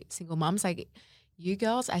see single moms, like you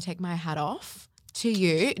girls, I take my hat off to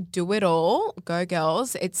you. Do it all. Go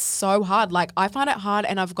girls. It's so hard. Like I find it hard,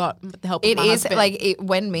 and I've got the help of It my is husband. like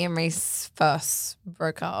when me and Reese first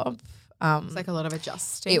broke up. It's like a lot of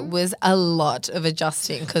adjusting. It was a lot of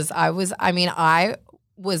adjusting because I was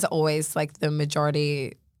always like the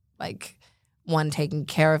majority, like one taking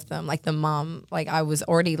care of them, like the mom, like I was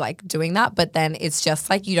already like doing that. But then it's just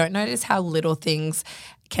like you don't notice how little things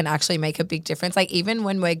can actually make a big difference. Like even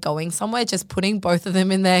when we're going somewhere, just putting both of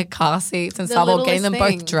them in their car seats and The stuff, or getting them littlest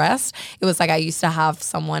thing. both dressed. It was like I used to have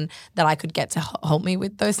someone that I could get to help me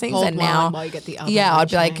with those things. Hold and one now, while you get the other yeah, one I'd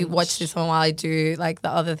be like, changed. watch this one while I do like the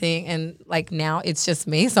other thing. And like now it's just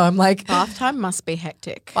me. So I'm like, Bath time must be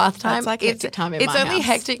hectic. bath time. That's like hectic time in It's my only house.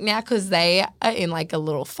 hectic now because they are in like a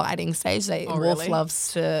little fighting stage. Wolf really?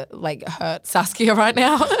 loves to like hurt Saskia right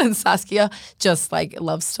now, and Saskia just like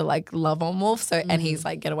loves to like love on Wolf. So and he's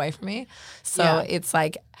like, get away from me. So Yeah. it's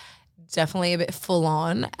like definitely a bit full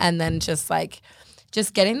on, and then just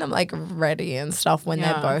getting them like ready and stuff when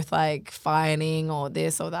Yeah. they're both like fighting or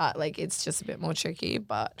this or that. Like it's just a bit more tricky.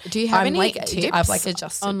 But Do you have I'm, any like, tips I've like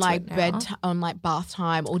adjusted on to like it now. on like bath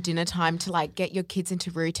time or dinner time to like get your kids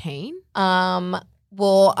into routine?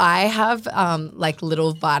 Well, I have like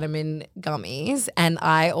little vitamin gummies, and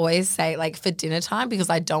I always say like for dinner time, because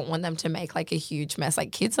I don't want them to make like a huge mess.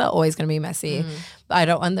 Like kids are always going to be messy. But I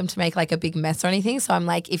don't want them to make like a big mess or anything. So I'm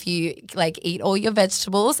like, if you like eat all your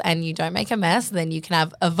vegetables and you don't make a mess, then you can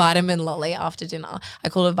have a vitamin lolly after dinner. I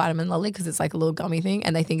call it a vitamin lolly because it's like a little gummy thing,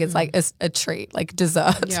 and they think it's like a treat, like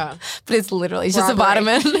dessert. Yeah. But it's literally just a Bribery.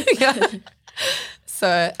 vitamin. Yeah.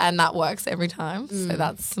 So, and that works every time. So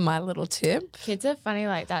that's my little tip. Kids are funny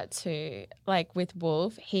like that too. Like with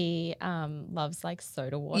Wolf, he loves like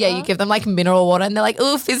soda water. Yeah, you give them like mineral water and they're like,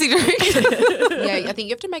 oh, fizzy drink. Yeah, I think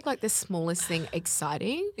you have to make like the smallest thing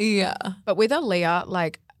exciting. Yeah. But with Aaliyah,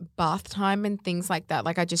 like bath time and things like that,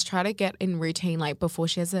 like I just try to get in routine like before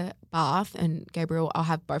she has a bath, and Gabriel, I'll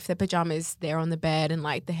have both their pajamas there on the bed and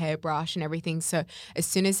like the hairbrush and everything. So as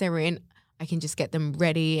soon as they're in, I can just get them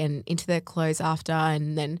ready and into their clothes after,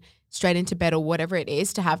 and then straight into bed or whatever it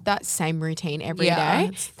is, to have that same routine every Yeah.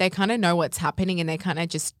 day. They kind of know what's happening, and they kind of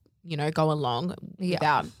just, go along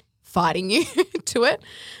without fighting you to it.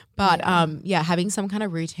 But yeah, having some kind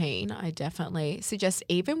of routine, I definitely suggest,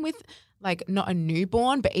 even with like not a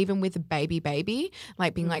newborn, but even with a baby,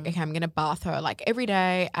 like being like, okay, I'm going to bath her like every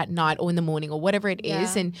day at night or in the morning or whatever it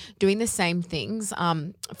is, and doing the same things.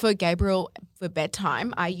 For Gabriel, for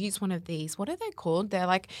bedtime, I use one of these. What are they called? They're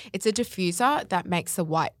like, it's a diffuser that makes a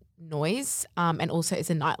white noise, and also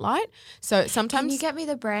it's a nightlight. So sometimes Can you get me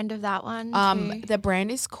the brand of that one? the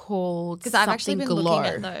brand is called Because I've actually been Glow. looking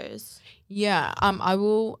at those. Yeah, I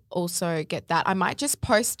will also get that. I might just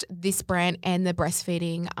post this brand and the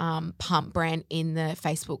breastfeeding pump brand in the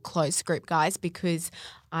Facebook closed group, guys, because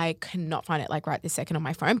I cannot find it like right this second on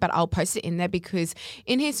my phone, but I'll post it in there because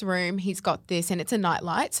in his room he's got this and it's a night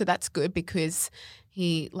light, so that's good because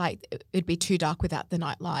it'd be too dark without the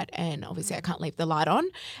night light, and obviously I can't leave the light on.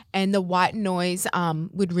 And the white noise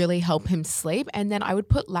would really help him sleep. And then I would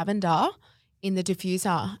put lavender in the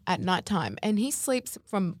diffuser at nighttime, and he sleeps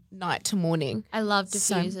from night to morning. I love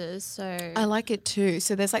So- diffusers, so I like it too.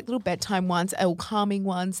 So there's like little bedtime ones or calming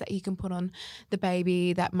ones that you can put on the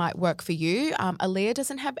baby that might work for you. Aaliyah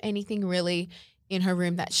doesn't have anything really in her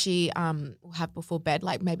room that she will have before bed,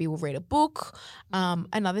 like maybe we'll read a book.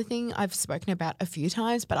 Another thing I've spoken about a few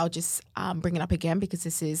times, but I'll just bring it up again because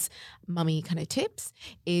this is mummy kind of tips,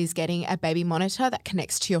 is getting a baby monitor that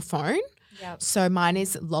connects to your phone. Yep. So mine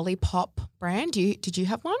is Lollipop brand. Did you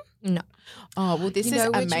have one? No. Oh, well, this You is know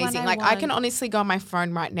which one amazing. I Like I can want? honestly go on my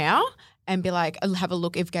phone right now and be like, I'll have a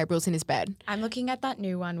look if Gabriel's in his bed. I'm looking at that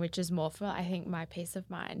new one, which is more for, I think, my peace of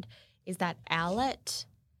mind, is that Owlet.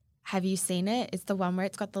 Have you seen it? It's the one where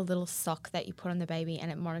it's got the little sock that you put on the baby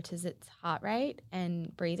and it monitors its heart rate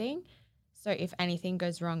and breathing. So if anything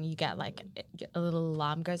goes wrong, you get like a little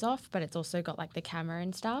alarm goes off, but it's also got like the camera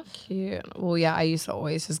and stuff. Cute. Well, yeah, I used to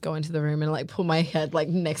always just go into the room and like put my head like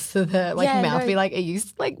next to the like Yeah, mouth, no. be like, are you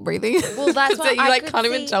like breathing? Well, that's 'Cause what you I like could can't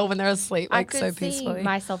even see- tell when they're asleep, like I so could see peacefully.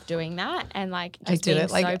 myself doing that and like I just did being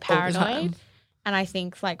it, like, so all the paranoid. time. And I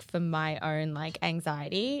think like for my own like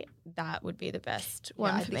anxiety, that would be the best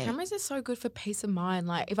one Yeah, for the me. cameras are so good for peace of mind.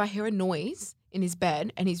 Like if I hear a noise in his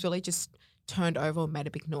bed and he's really just turned over or made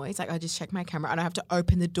a big noise, like I just check my camera. I don't have to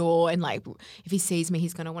open the door and like if he sees me,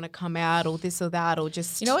 he's gonna want to come out or this or that or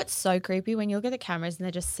just. You know what's so creepy when you look at the cameras and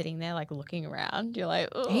they're just sitting there like looking around. You're like,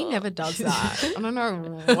 He "Ugh." never does that. I don't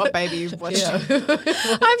know what baby you've watched.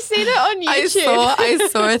 I've seen it on YouTube. I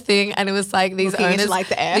saw a thing and it was like these Looking into, owners like,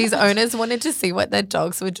 the air. these owners wanted to see what their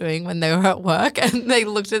dogs were doing when they were at work, and they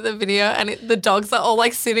looked at the video and the dogs are all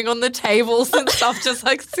like sitting on the tables and stuff, just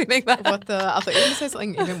like sitting there. What the? I thought you were gonna say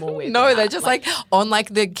something even more weird. No, than they're that. just like on like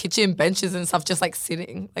the kitchen benches and stuff, just like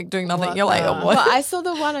sitting, like doing nothing. What You're like, the- what? But I saw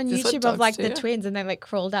the one on Is this what YouTube of dogs like the do? twins and they like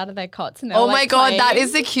crawled out of their cots and they Oh were, my like, God, that playing.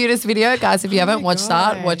 is the cutest video, guys. If you haven't watched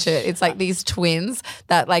that, watch it. gosh. It's like these twins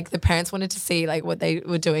that like the parents wanted to see like what they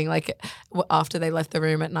were doing like after they left the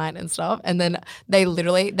room at night and stuff. And then they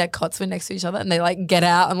literally, their cots were next to each other and they like get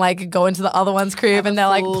out and like go into the other one's crib Have a and they're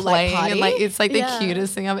like full, like, playing. And like party? it's like the Yeah.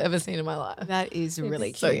 cutest thing I've ever seen in my life. That is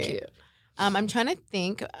really so cute. cute. I'm trying to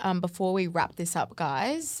think before we wrap this up,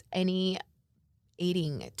 guys. Any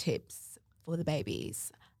eating tips for the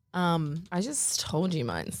babies? I just told you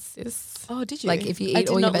mine, sis. Oh, did you? Like if you I eat did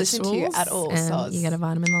all your not listen vegetables to you at all. and Soz. you get a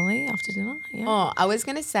vitamin lolly after dinner. Yeah. Oh, I was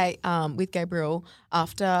gonna say with Gabriel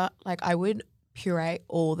after like I would puree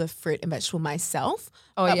all the fruit and vegetable myself.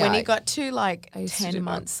 Oh, but when yeah. he got to like I used to do 10 that.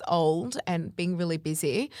 months old and being really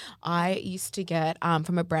busy, I used to get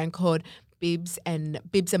from a brand called Bibs and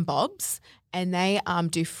Bobs. And they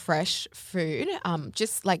do fresh food,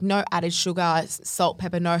 just like no added sugar, salt,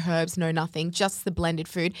 pepper, no herbs, no nothing, just the blended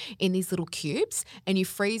food in these little cubes. And you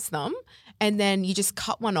freeze them, and then you just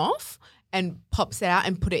cut one off and pops it out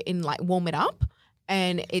and put it in, like warm it up.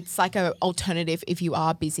 And it's like a alternative if you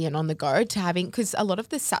are busy and on the go to having, because a lot of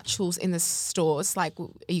the satchels in the stores, like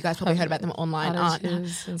you guys probably heard about them online,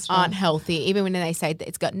 Additives and stuff. aren't healthy. Even when they say that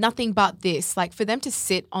it's got nothing but this, like for them to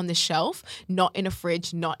sit on the shelf, not in a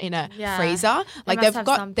fridge, not in a Yeah. freezer, like must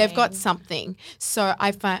have they've got something. something. So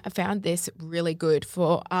I found this really good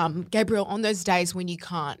for Gabriel on those days when you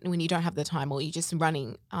don't have the time or you're just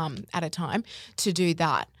running at a time to do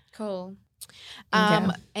that. Cool.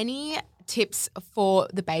 Any tips for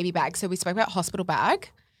the baby bag? So we spoke about hospital bag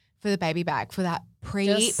for the baby bag, for that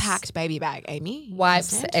pre-packed baby bag, Amy. you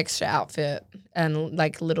Wipes, understand? extra outfit, and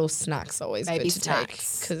like little snacks always Baby good to take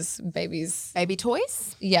snacks. because babies, Baby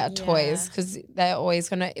toys? toys, because they're always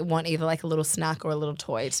gonna want either like a little snack or a little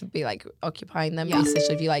toy to be like occupying them. Yeah.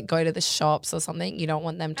 Especially if you like go to the shops or something, you don't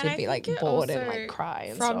want them And to I be like think it bored and also, like cry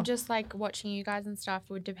and from stuff. just like watching you guys and stuff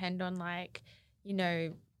would depend on like, you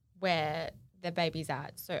know, where their baby's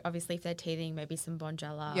at. So obviously if they're teething, maybe some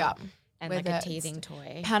Bonjela. Yeah. and Whether like a it's teething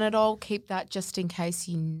toy. Panadol, keep that just in case.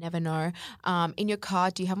 You never know. In your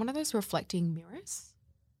car, do you have one of those reflecting mirrors?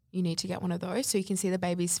 You need to get one of those so you can see the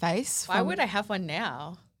baby's face. Why would I have one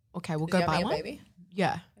now? Okay, we'll Is he go buy having a one. baby?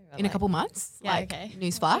 Yeah. In a couple months. Yeah, like, okay.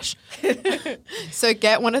 newsflash. So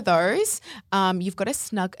get one of those. You've got a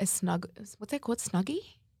snug, what's that called?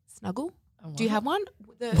 Snuggle? Do you have one?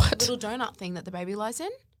 The little donut thing that the baby lies in?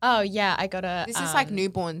 Oh yeah, I got a. This is like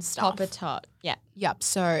newborn stuff. Papa Tot. Yeah. Yep.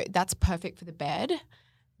 So that's perfect for the bed.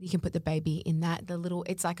 You can put the baby in that.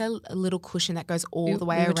 It's like a little cushion that goes all the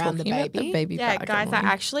way We were around the talking about baby. the baby Yeah, bag guys, I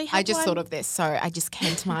Emily. actually have I just one. thought of this, so I just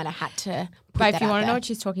came to mind. I had to put But that if you out want to know there. what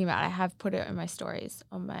she's talking about, I have put it in my stories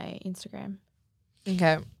on my Instagram.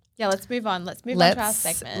 Okay. Yeah, let's move on. Let's move on to our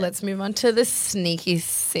segment. Let's move on to the sneaky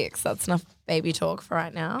six. That's enough baby talk for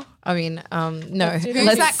right now. I mean, no. do Who's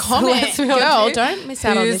Let's- that comment? let's move on Girl, to don't miss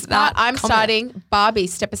out on who's this. that I'm comment? starting. Barbie,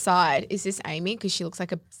 step aside. Is this Amy? Because she looks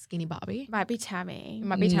like a skinny Barbie. Might be Tammy. It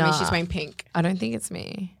might be Tammy. Nah. She's wearing pink. I don't think it's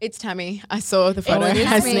me. It's Tammy. I saw the photo. it is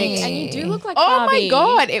I me. sneaked. And you do look like Oh Barbie. my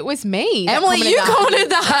God, it was me. that Emily, you that.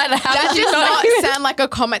 commented that. How That did you does not even- sound like a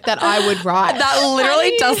comment that I would write. That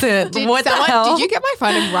literally doesn't. Did What the someone- hell? Did you get my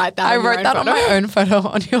phone and write that? I on your wrote own that on photo? my own photo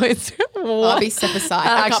on your Instagram. Barbie, step aside.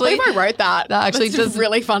 That I can't actually- believe I wrote that. That actually That's just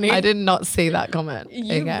really funny. I did not see that comment.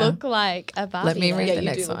 You Okay. look like a Barbie. Let me read Yeah, the you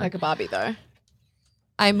next do look one. like a Barbie though.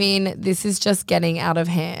 I mean, this is just getting out of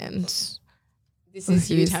hand. This is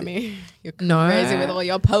you, Who's- Tammy. You're No. crazy with all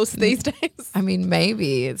your posts these days. I mean,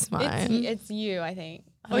 maybe it's mine. It's you, I think.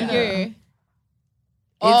 Or Yeah. you.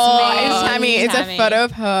 Oh, me. it's Tammy. It's a Tammy. photo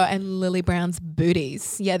of her and Lily Brown's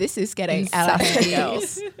booties. Yeah, this is getting out of hand,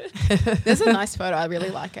 girls. There's a nice photo. I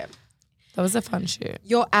really like it. That was a fun shoot.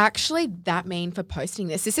 You're actually that mean for posting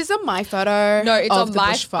this. This isn't my photo. No, it's of on the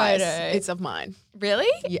my bushfires. photo. It's of mine. Really?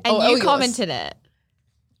 Yeah. And Oh, you yours. commented it.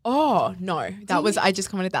 Oh no, that was I just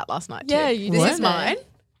commented that last night. Yeah, too. you This did. is mine.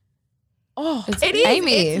 Oh, It's It is.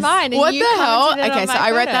 Amy's. It's mine. And what you the hell? commented it Okay, on so my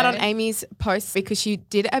I wrote that on photo. Amy's post because she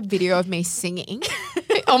did a video of me singing.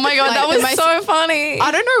 Oh my god, Like that the was most- so funny.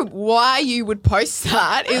 I don't know why you would post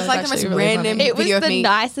that. It was was like the most actually really random funny. It was video of the me.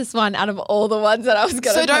 nicest one out of all the ones that I was going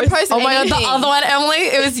to So don't post Oh my god, the anything. other one, Emily,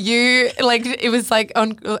 it was you. Like it was like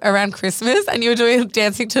on around Christmas, and you were doing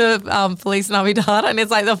dancing to Feliz Navidad, and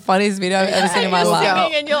it's like the funniest video I've ever seen in my You're life.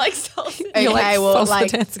 singing and you're like, salty. Okay, You're like well, salsa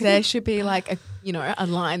like dancing. there should be like a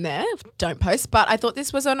line there. Don't post. But I thought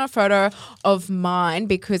this was on a photo of mine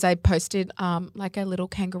because I posted like a little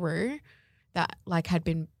kangaroo that like had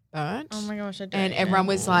been burnt. Oh my gosh, I don't And everyone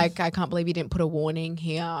was like, I can't believe you didn't put a warning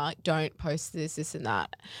here. Don't post this, and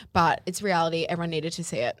that. But it's reality. Everyone needed to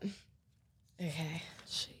see it. Okay.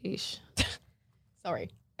 Sheesh. Sorry.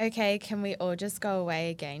 Okay, can we all just go away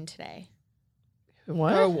again today?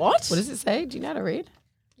 What? Oh, what? What does it say? Do you know how to read?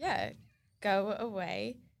 Yeah. Go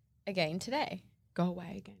away again today. Go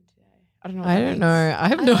away again today. I don't know. What I that don't means. know. I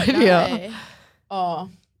have no idea. Oh,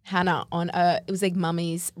 Hannah on it was like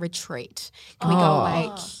mummy's retreat. Can we go Oh. away?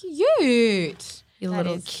 Cute. You That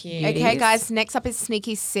little is cute. Okay, guys. Next up is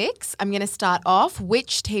Sneaky Six. I'm gonna start off.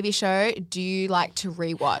 Which TV show do you like to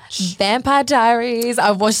rewatch? Vampire Diaries.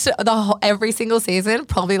 I've watched every single season,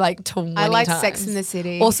 probably like 20 I like times. Sex in the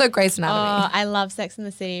City. Also Grey's Oh, Anatomy. I love Sex in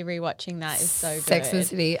the City. Rewatching that is so good. Sex and the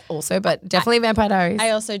City also, but definitely Vampire Diaries.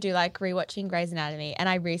 I also do like rewatching Grey's Anatomy, and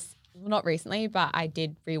not recently, but I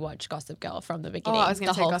did rewatch Gossip Girl from the oh, beginning. I was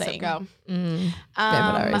gonna the say whole Gossip thing. Girl.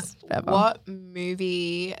 Vampire Diaries. Forever. What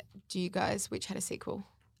movie do you guys which had a sequel?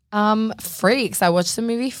 Freaks. I watched the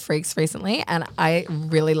movie Freaks recently, and I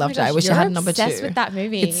really loved it. I wish You're I had number two. obsessed with that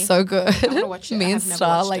movie. It's so good. wanna watch it. I Me and have never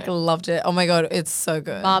Star watched like it. loved it. Oh my god, it's so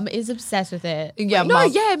good. Mum is obsessed with it. Yeah, no,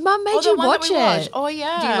 Mum. yeah, Mum made Oh, the you one that watch we it. watched. Oh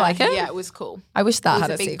yeah. Do you like it? Yeah, it was cool. I wish that There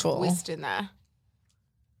had was a a big sequel. twist in there.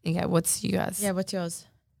 Okay, what's you guys? Yeah, what's yours?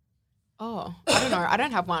 Oh, I don't know. I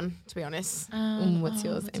don't have one to be honest. What's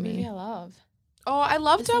yours, what's a Amy? movie I love. Oh, I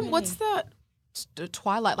loved There's so what's the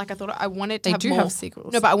Twilight? Like I thought I wanted to They have do more. have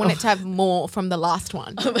sequels. No, but I wanted to have more from the last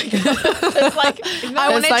one. Oh my god. It's like I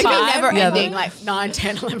wanted like to be time. never Yeah, ending, like 9,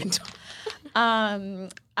 10, 11, 12.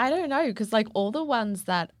 I don't know, because like all the ones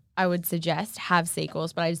that I would suggest have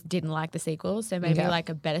sequels, but I just didn't like the sequels. So maybe Okay. like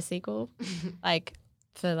a better sequel, like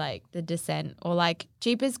for like The Descent or like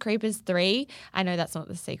Jeepers Creepers 3. I know that's not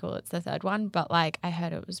the sequel; it's the third one, but like I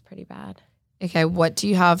heard it was pretty bad. Okay, what do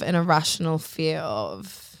you have an irrational fear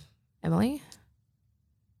of, Emily?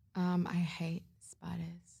 I hate spiders.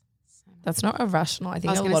 So much. That's not irrational. I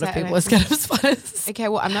think was a gonna lot of say, people okay. are scared of spiders. Okay,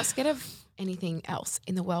 well, I'm not scared of anything else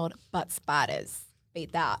in the world but spiders.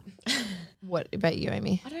 Beat that. What about you,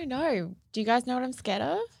 Amy? I don't know. Do you guys know what I'm scared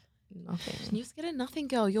of? Nothing. You're scared of nothing,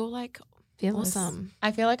 girl. You're like Fearless. awesome.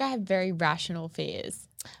 I feel like I have very rational fears.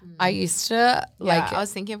 I used to I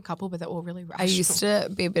was thinking of a couple, but they're all really rational. I used to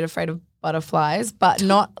be a bit afraid of butterflies, but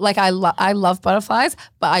not like I love butterflies,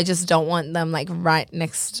 but I just don't want them like right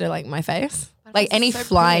next to like my face. Like Butterflies any are so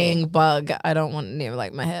flying pretty. bug, I don't want near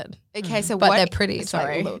like my head. Okay, so But what? they're pretty to, like,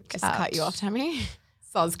 Sorry, look just at. cut you off, Tammy.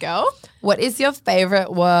 Soz girl. What is your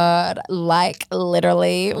favorite word? Like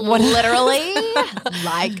literally, what Literally,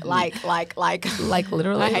 like. like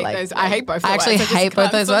literally? I hate like, those. I hate both. I actually words. just hate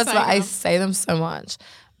both can't those stop words, but saying I them. say them so much.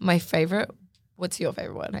 My favorite. What's your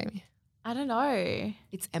favorite word, Amy? I don't know.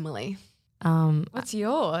 It's Emily. What's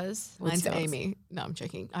yours? Mine's yours? Amy. No, I'm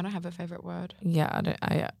joking. I don't have a favorite word. Yeah, I don't.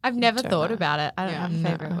 I've never don't thought know. about it. I don't Yeah. have a No.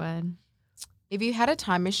 favorite word. If you had a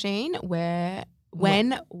time machine,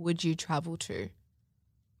 when would you travel to?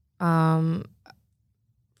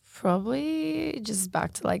 Probably just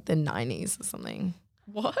back to like the 90s or something.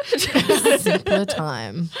 What? Simpler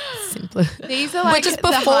time. Simpler. These are like just the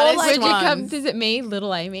before, hardest like, Would you come? ones. Is it me,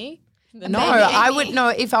 little Amy? No, Maybe I Amy. would know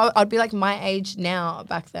if I'd be like my age now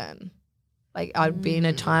back then. Like I'd be in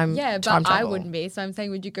a time. Yeah, time but I travel. wouldn't be. So I'm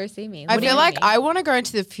saying, would you go see me? I What do feel you like mean? I want to go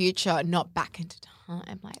into the future, not back into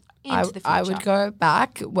time. Like into the future. I would go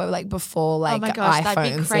back like before like oh my gosh, iPhones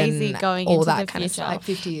that'd be crazy and going all into that the kind of future. stuff. like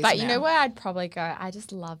 50 years. But you know now. where I'd probably go? I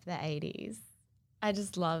just love the 80s. I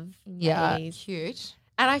just love Yeah. the 80s. Cute.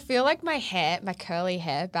 And I feel like my hair, my curly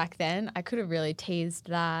hair back then, I could have really teased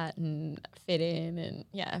that and fit in. And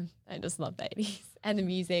yeah, I just love the 80s and the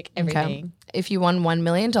music, everything. If you won $1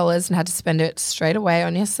 million and had to spend it straight away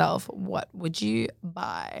on yourself, what would you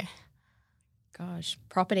buy? Gosh,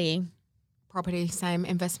 property. Property, same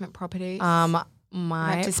investment properties. My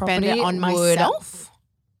I have to spend it property on would- myself.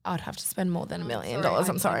 I'd have to spend more than $1 million. Sorry,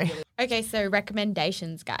 I'm sorry. Okay, so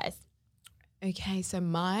recommendations, guys. Okay, so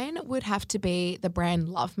mine would have to be the brand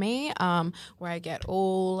Love Me, where I get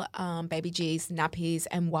all Baby G's nappies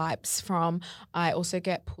and wipes from. I also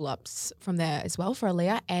get pull-ups from there as well for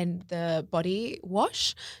Aaliyah, and the body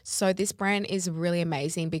wash. So this brand is really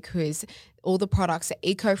amazing because all the products are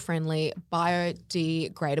eco-friendly,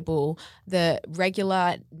 biodegradable. The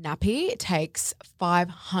regular nappy takes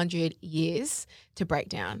 500 years to break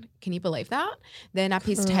down. Can you believe that? Their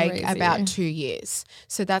nappies take Crazy. about 2 years.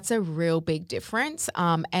 So that's a real big difference.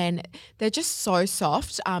 And they're just so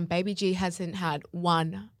soft. Baby G hasn't had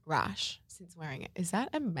one rash since wearing it. Is that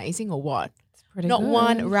amazing or what? Pretty Not good.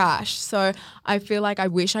 one rash. So I feel like I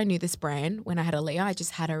wish I knew this brand when I had Aaliyah. I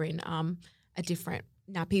just had her in a different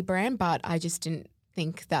nappy brand, but I just didn't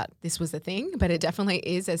think that this was a thing, but it definitely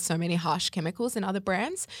is. There's so many harsh chemicals in other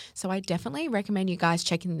brands. So I definitely recommend you guys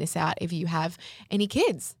checking this out if you have any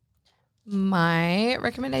kids. My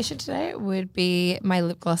recommendation today would be my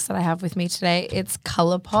lip gloss that I have with me today. It's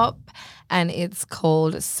ColourPop and it's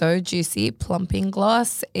called So Juicy Plumping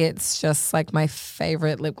Gloss. It's just like my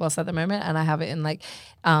favorite lip gloss at the moment, and I have it in like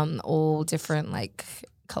all different like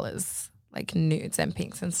colors, like nudes and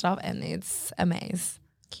pinks and stuff, and it's amazing.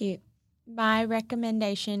 Cute. My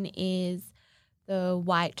recommendation is the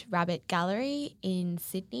White Rabbit Gallery in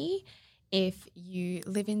Sydney. If you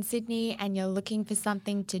live in Sydney and you're looking for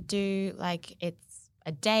something to do, like it's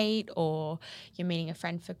a date or you're meeting a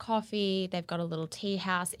friend for coffee, they've got a little tea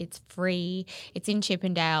house. It's free. It's in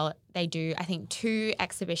Chippendale. They do, I think, 2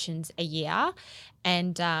 exhibitions a year.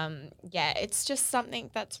 And yeah, it's just something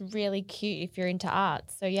that's really cute if you're into art.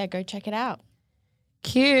 So yeah, go check it out.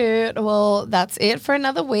 Cute. Well, that's it for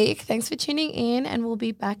another week. Thanks for tuning in, and we'll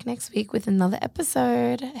be back next week with another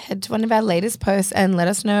episode. Head to one of our latest posts and let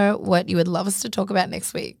us know what you would love us to talk about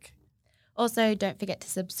next week. Also, don't forget to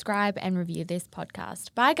subscribe and review this podcast.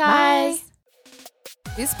 Bye, guys.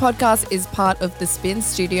 This podcast is part of the Spin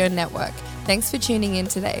Studio Network. Thanks for tuning in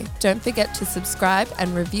today. Don't forget to subscribe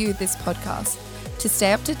and review this podcast. To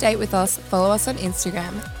stay up to date with us, follow us on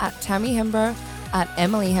Instagram at Tammy Hembro, at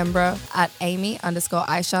Emily Hembro, at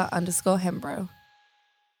Amy_Aisha_Hembro.